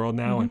there in the world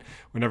now, and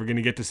we're never going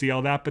to get to see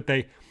all that. But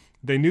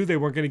they knew they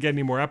weren't going to get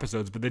any more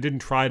episodes, but they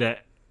didn't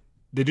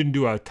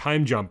do a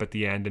time jump at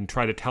the end and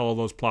try to tell all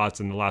those plots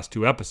in the last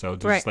 2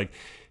 episodes. It's just like,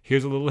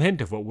 here's a little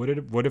hint of what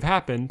would have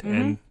happened,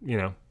 and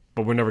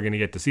but we're never going to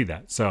get to see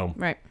that. So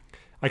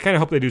I kind of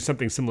hope they do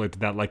something similar to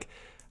that. Like,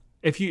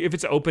 if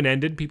it's open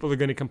ended, people are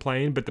going to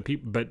complain, but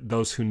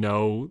those who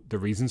know the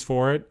reasons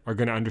for it are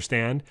going to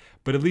understand.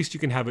 But at least you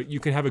can have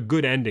a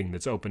good ending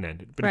that's open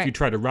ended. But if you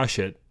try to rush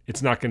it,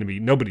 it's not going to be.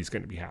 Nobody's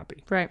going to be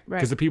happy. Right.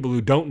 Because the people who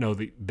don't know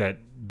that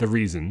the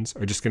reasons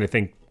are just going to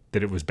think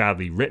that it was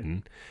badly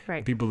written.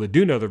 Right. People that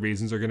do know the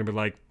reasons are going to be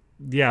like,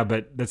 yeah,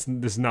 but this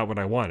is not what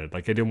I wanted.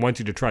 Like, I didn't want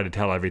you to try to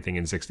tell everything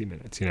in 60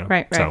 minutes.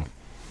 Right. So.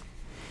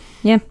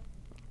 Yeah.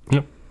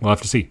 Yep. We'll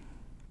have to see.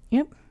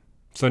 Yep.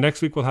 So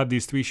next week we'll have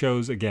these 3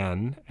 shows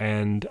again,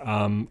 and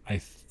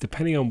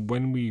depending on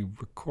when we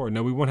record.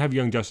 No, we won't have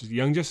Young Justice.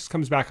 Young Justice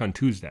comes back on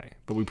Tuesday,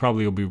 but we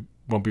probably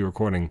won't be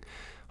recording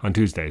on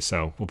Tuesday,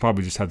 so we'll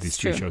probably just have these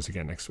 3 shows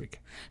again next week.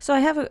 So I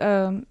have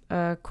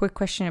a quick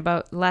question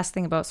last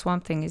thing about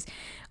Swamp Thing is,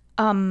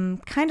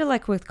 kind of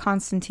like with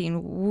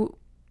Constantine,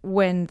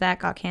 when that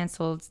got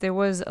canceled, there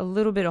was a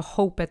little bit of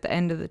hope at the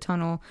end of the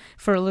tunnel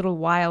for a little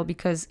while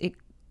because it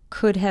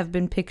could have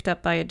been picked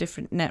up by a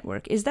different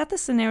network. Is that the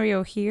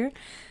scenario here?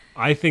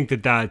 I think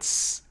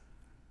that's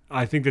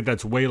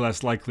way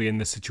less likely in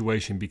this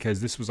situation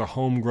because this was a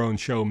homegrown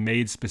show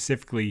made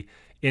specifically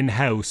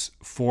in-house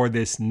for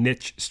this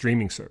niche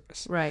streaming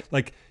service. Right.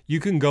 Like,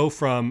 you can go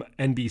from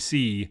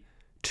NBC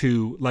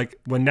to, like,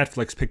 when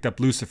Netflix picked up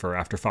Lucifer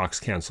after Fox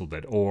canceled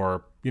it,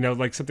 or,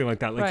 like something like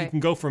that. Like, you can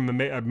go from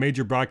a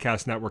major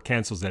broadcast network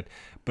cancels it,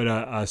 but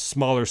a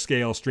smaller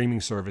scale streaming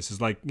service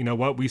is like, you know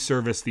what, we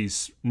service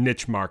these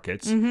niche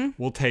markets.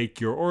 We'll take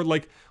or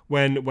like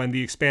when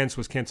The Expanse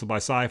was canceled by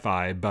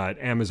Sci-Fi, but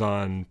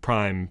Amazon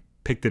Prime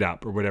picked it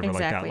up or whatever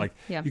like that. Like,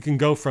 you can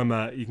go from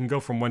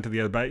one to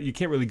the other, but you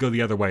can't really go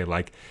the other way.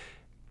 Like,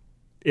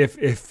 if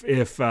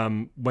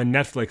when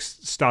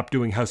Netflix stopped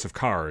doing House of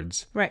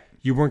Cards, right,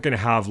 you weren't going to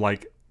have,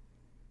 like,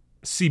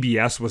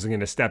 CBS wasn't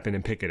going to step in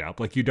and pick it up.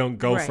 Like, you don't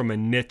go from a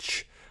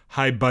niche,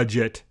 high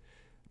budget,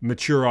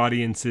 mature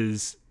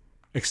audiences,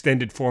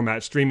 extended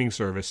format streaming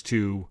service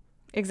to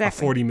a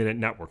 40-minute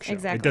network show.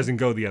 It doesn't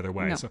go the other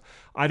way. No. So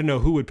I don't know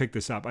who would pick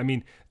this up. I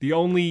mean,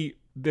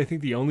 I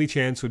think the only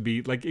chance would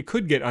be, like, it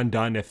could get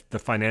undone if the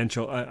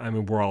financial,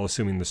 we're all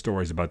assuming the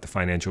stories about the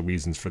financial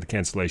reasons for the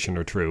cancellation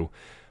are true.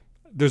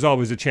 There's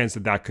always a chance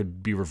that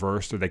could be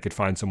reversed or they could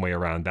find some way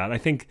around that.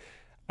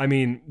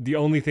 The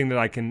only thing that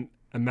I can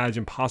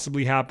imagine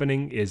possibly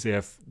happening is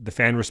if the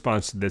fan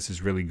response to this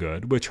is really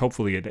good, which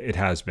hopefully it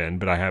has been,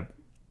 but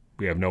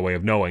we have no way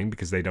of knowing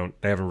because they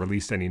haven't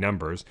released any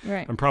numbers,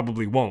 and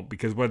probably won't,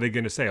 because what are they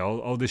going to say?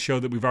 Oh, this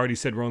show that we've already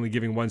said we're only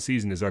giving 1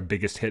 season is our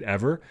biggest hit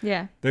ever.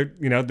 Yeah,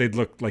 they'd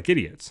look like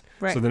idiots.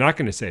 Right. So they're not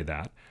going to say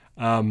that.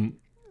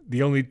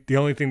 The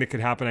only thing that could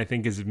happen, I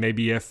think, is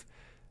maybe if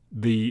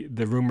the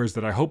rumors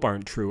that I hope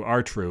aren't true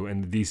are true,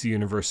 and the DC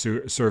Universe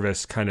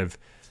service kind of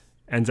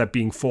ends up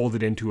being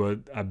folded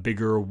into a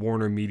bigger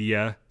Warner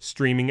Media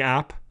streaming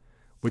app,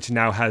 which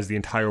now has the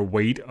entire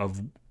weight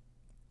of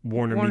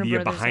Warner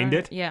Media behind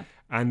it. Yeah.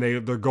 And they're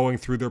going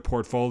through their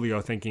portfolio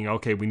thinking,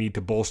 okay, we need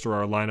to bolster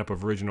our lineup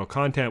of original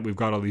content. We've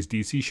got all these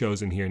DC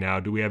shows in here now.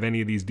 Do we have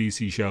any of these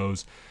DC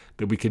shows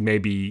that we could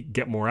maybe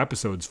get more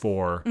episodes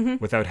for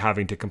without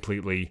having to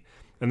completely...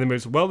 And then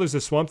there's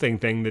a Swamp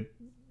Thing that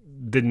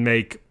didn't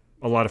make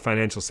a lot of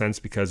financial sense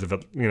because of,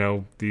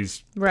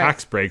 these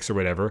tax breaks or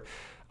whatever.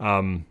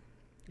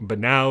 But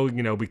now,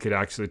 we could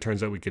actually, it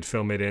turns out we could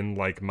film it in,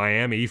 like,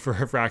 Miami for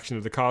a fraction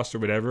of the cost or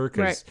whatever,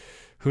 because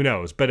who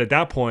knows? But at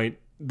that point,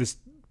 this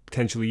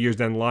potentially years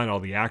down the line, all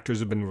the actors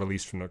have been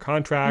released from their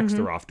contracts.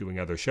 They're off doing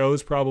other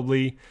shows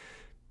probably.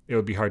 It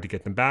would be hard to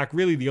get them back.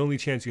 Really, the only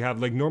chance you have,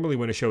 like, normally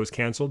when a show is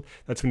canceled,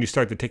 that's when you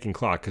start the ticking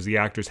clock, because the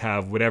actors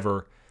have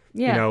whatever,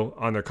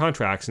 on their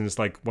contracts. And it's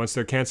like, once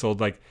they're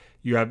canceled, like,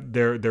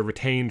 they're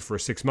retained for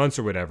 6 months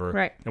or whatever.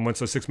 Right. And once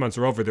those 6 months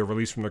are over, they're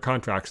released from their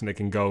contracts and they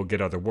can go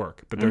get other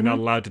work. But they're not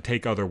allowed to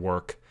take other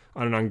work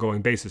on an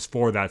ongoing basis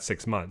for that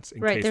 6 months.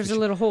 Right. There's a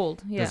little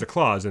hold. Yeah. There's a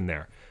clause in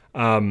there.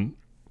 And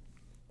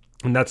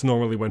that's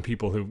normally when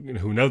people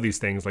who know these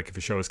things, like if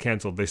a show is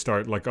canceled, they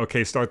start like,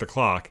 okay, start the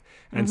clock.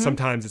 And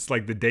sometimes it's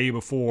like the day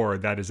before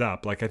that is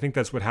up. Like, I think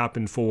that's what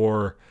happened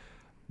for,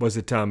 was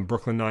it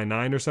Brooklyn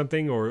Nine-Nine or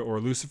something, or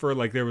Lucifer?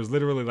 Like, there was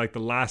literally like the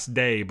last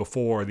day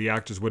before the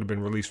actors would have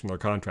been released from their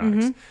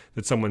contracts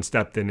that someone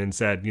stepped in and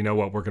said, you know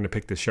what, we're going to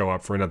pick this show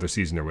up for another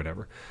season or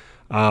whatever.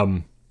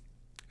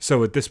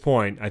 So at this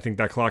point, I think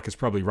that clock is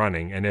probably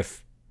running. And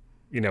if,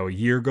 a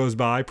year goes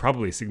by,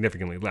 probably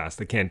significantly less.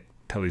 They can't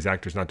tell these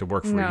actors not to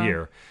work for a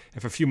year.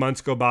 If a few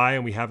months go by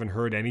and we haven't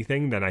heard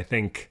anything, then I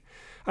think,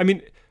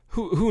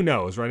 who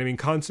knows, right?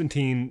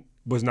 Constantine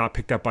was not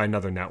picked up by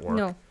another network.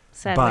 No,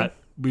 sadly. But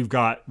we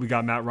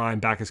got Matt Ryan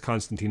back as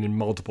Constantine in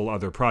multiple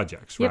other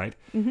projects, right?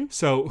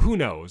 So who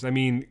knows?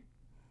 The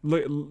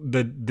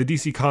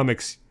DC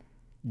Comics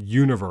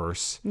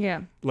universe,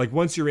 like,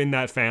 once you're in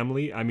that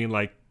family,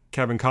 like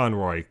Kevin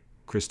Conroy,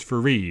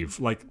 Christopher Reeve,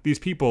 like, these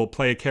people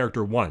play a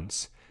character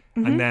once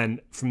and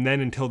then from then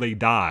until they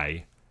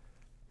die,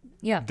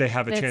 they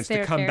have a chance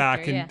to come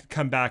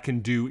back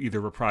and do either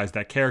reprise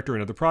that character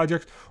in other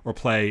projects or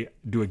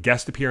do a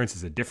guest appearance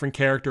as a different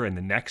character in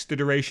the next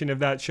iteration of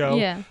that show.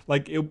 Yeah.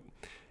 Like,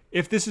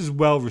 if this is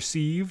well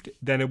received,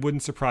 then it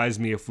wouldn't surprise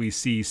me if we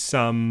see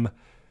some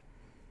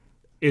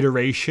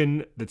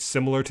iteration that's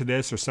similar to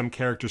this or some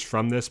characters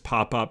from this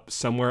pop up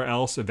somewhere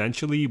else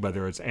eventually,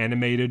 whether it's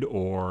animated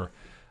or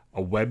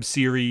a web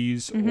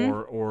series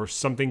or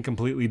something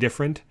completely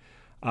different,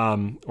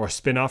 or a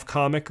spin-off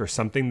comic or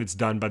something that's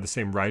done by the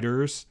same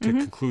writers to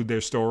conclude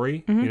their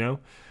story, you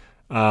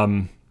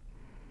know?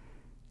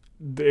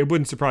 It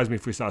wouldn't surprise me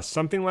if we saw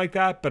something like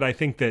that, but I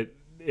think that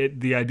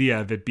the idea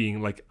of it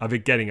being of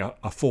it getting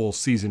a full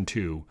season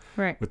 2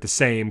 with the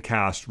same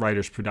cast,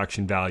 writers,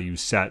 production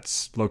values,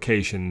 sets,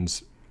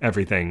 locations,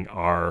 everything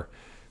are,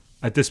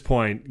 at this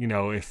point, you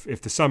know,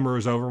 if the summer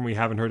is over and we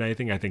haven't heard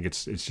anything, I think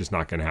it's just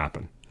not going to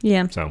happen.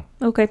 Yeah. So.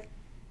 Okay.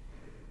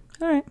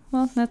 All right.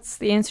 Well, that's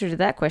the answer to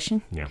that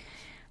question. Yeah.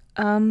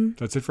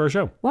 That's it for our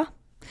show. Wow.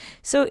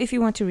 So if you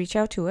want to reach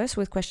out to us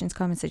with questions,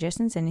 comments,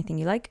 suggestions, anything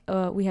you like,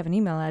 we have an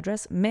email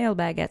address,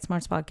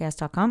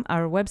 mailbag@smartspodcast.com.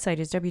 Our website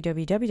is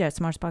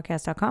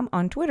www.smartspodcast.com.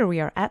 On Twitter,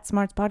 we are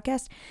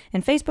 @smartspodcast.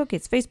 And Facebook,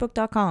 it's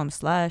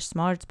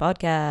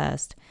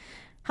facebook.com/smartspodcast.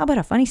 How about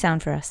a funny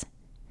sound for us?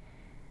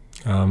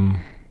 I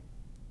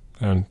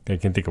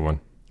can think of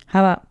one.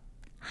 How about?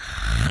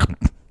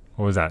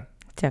 What was that?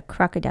 It's a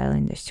crocodile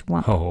in the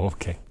swamp. Oh,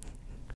 okay.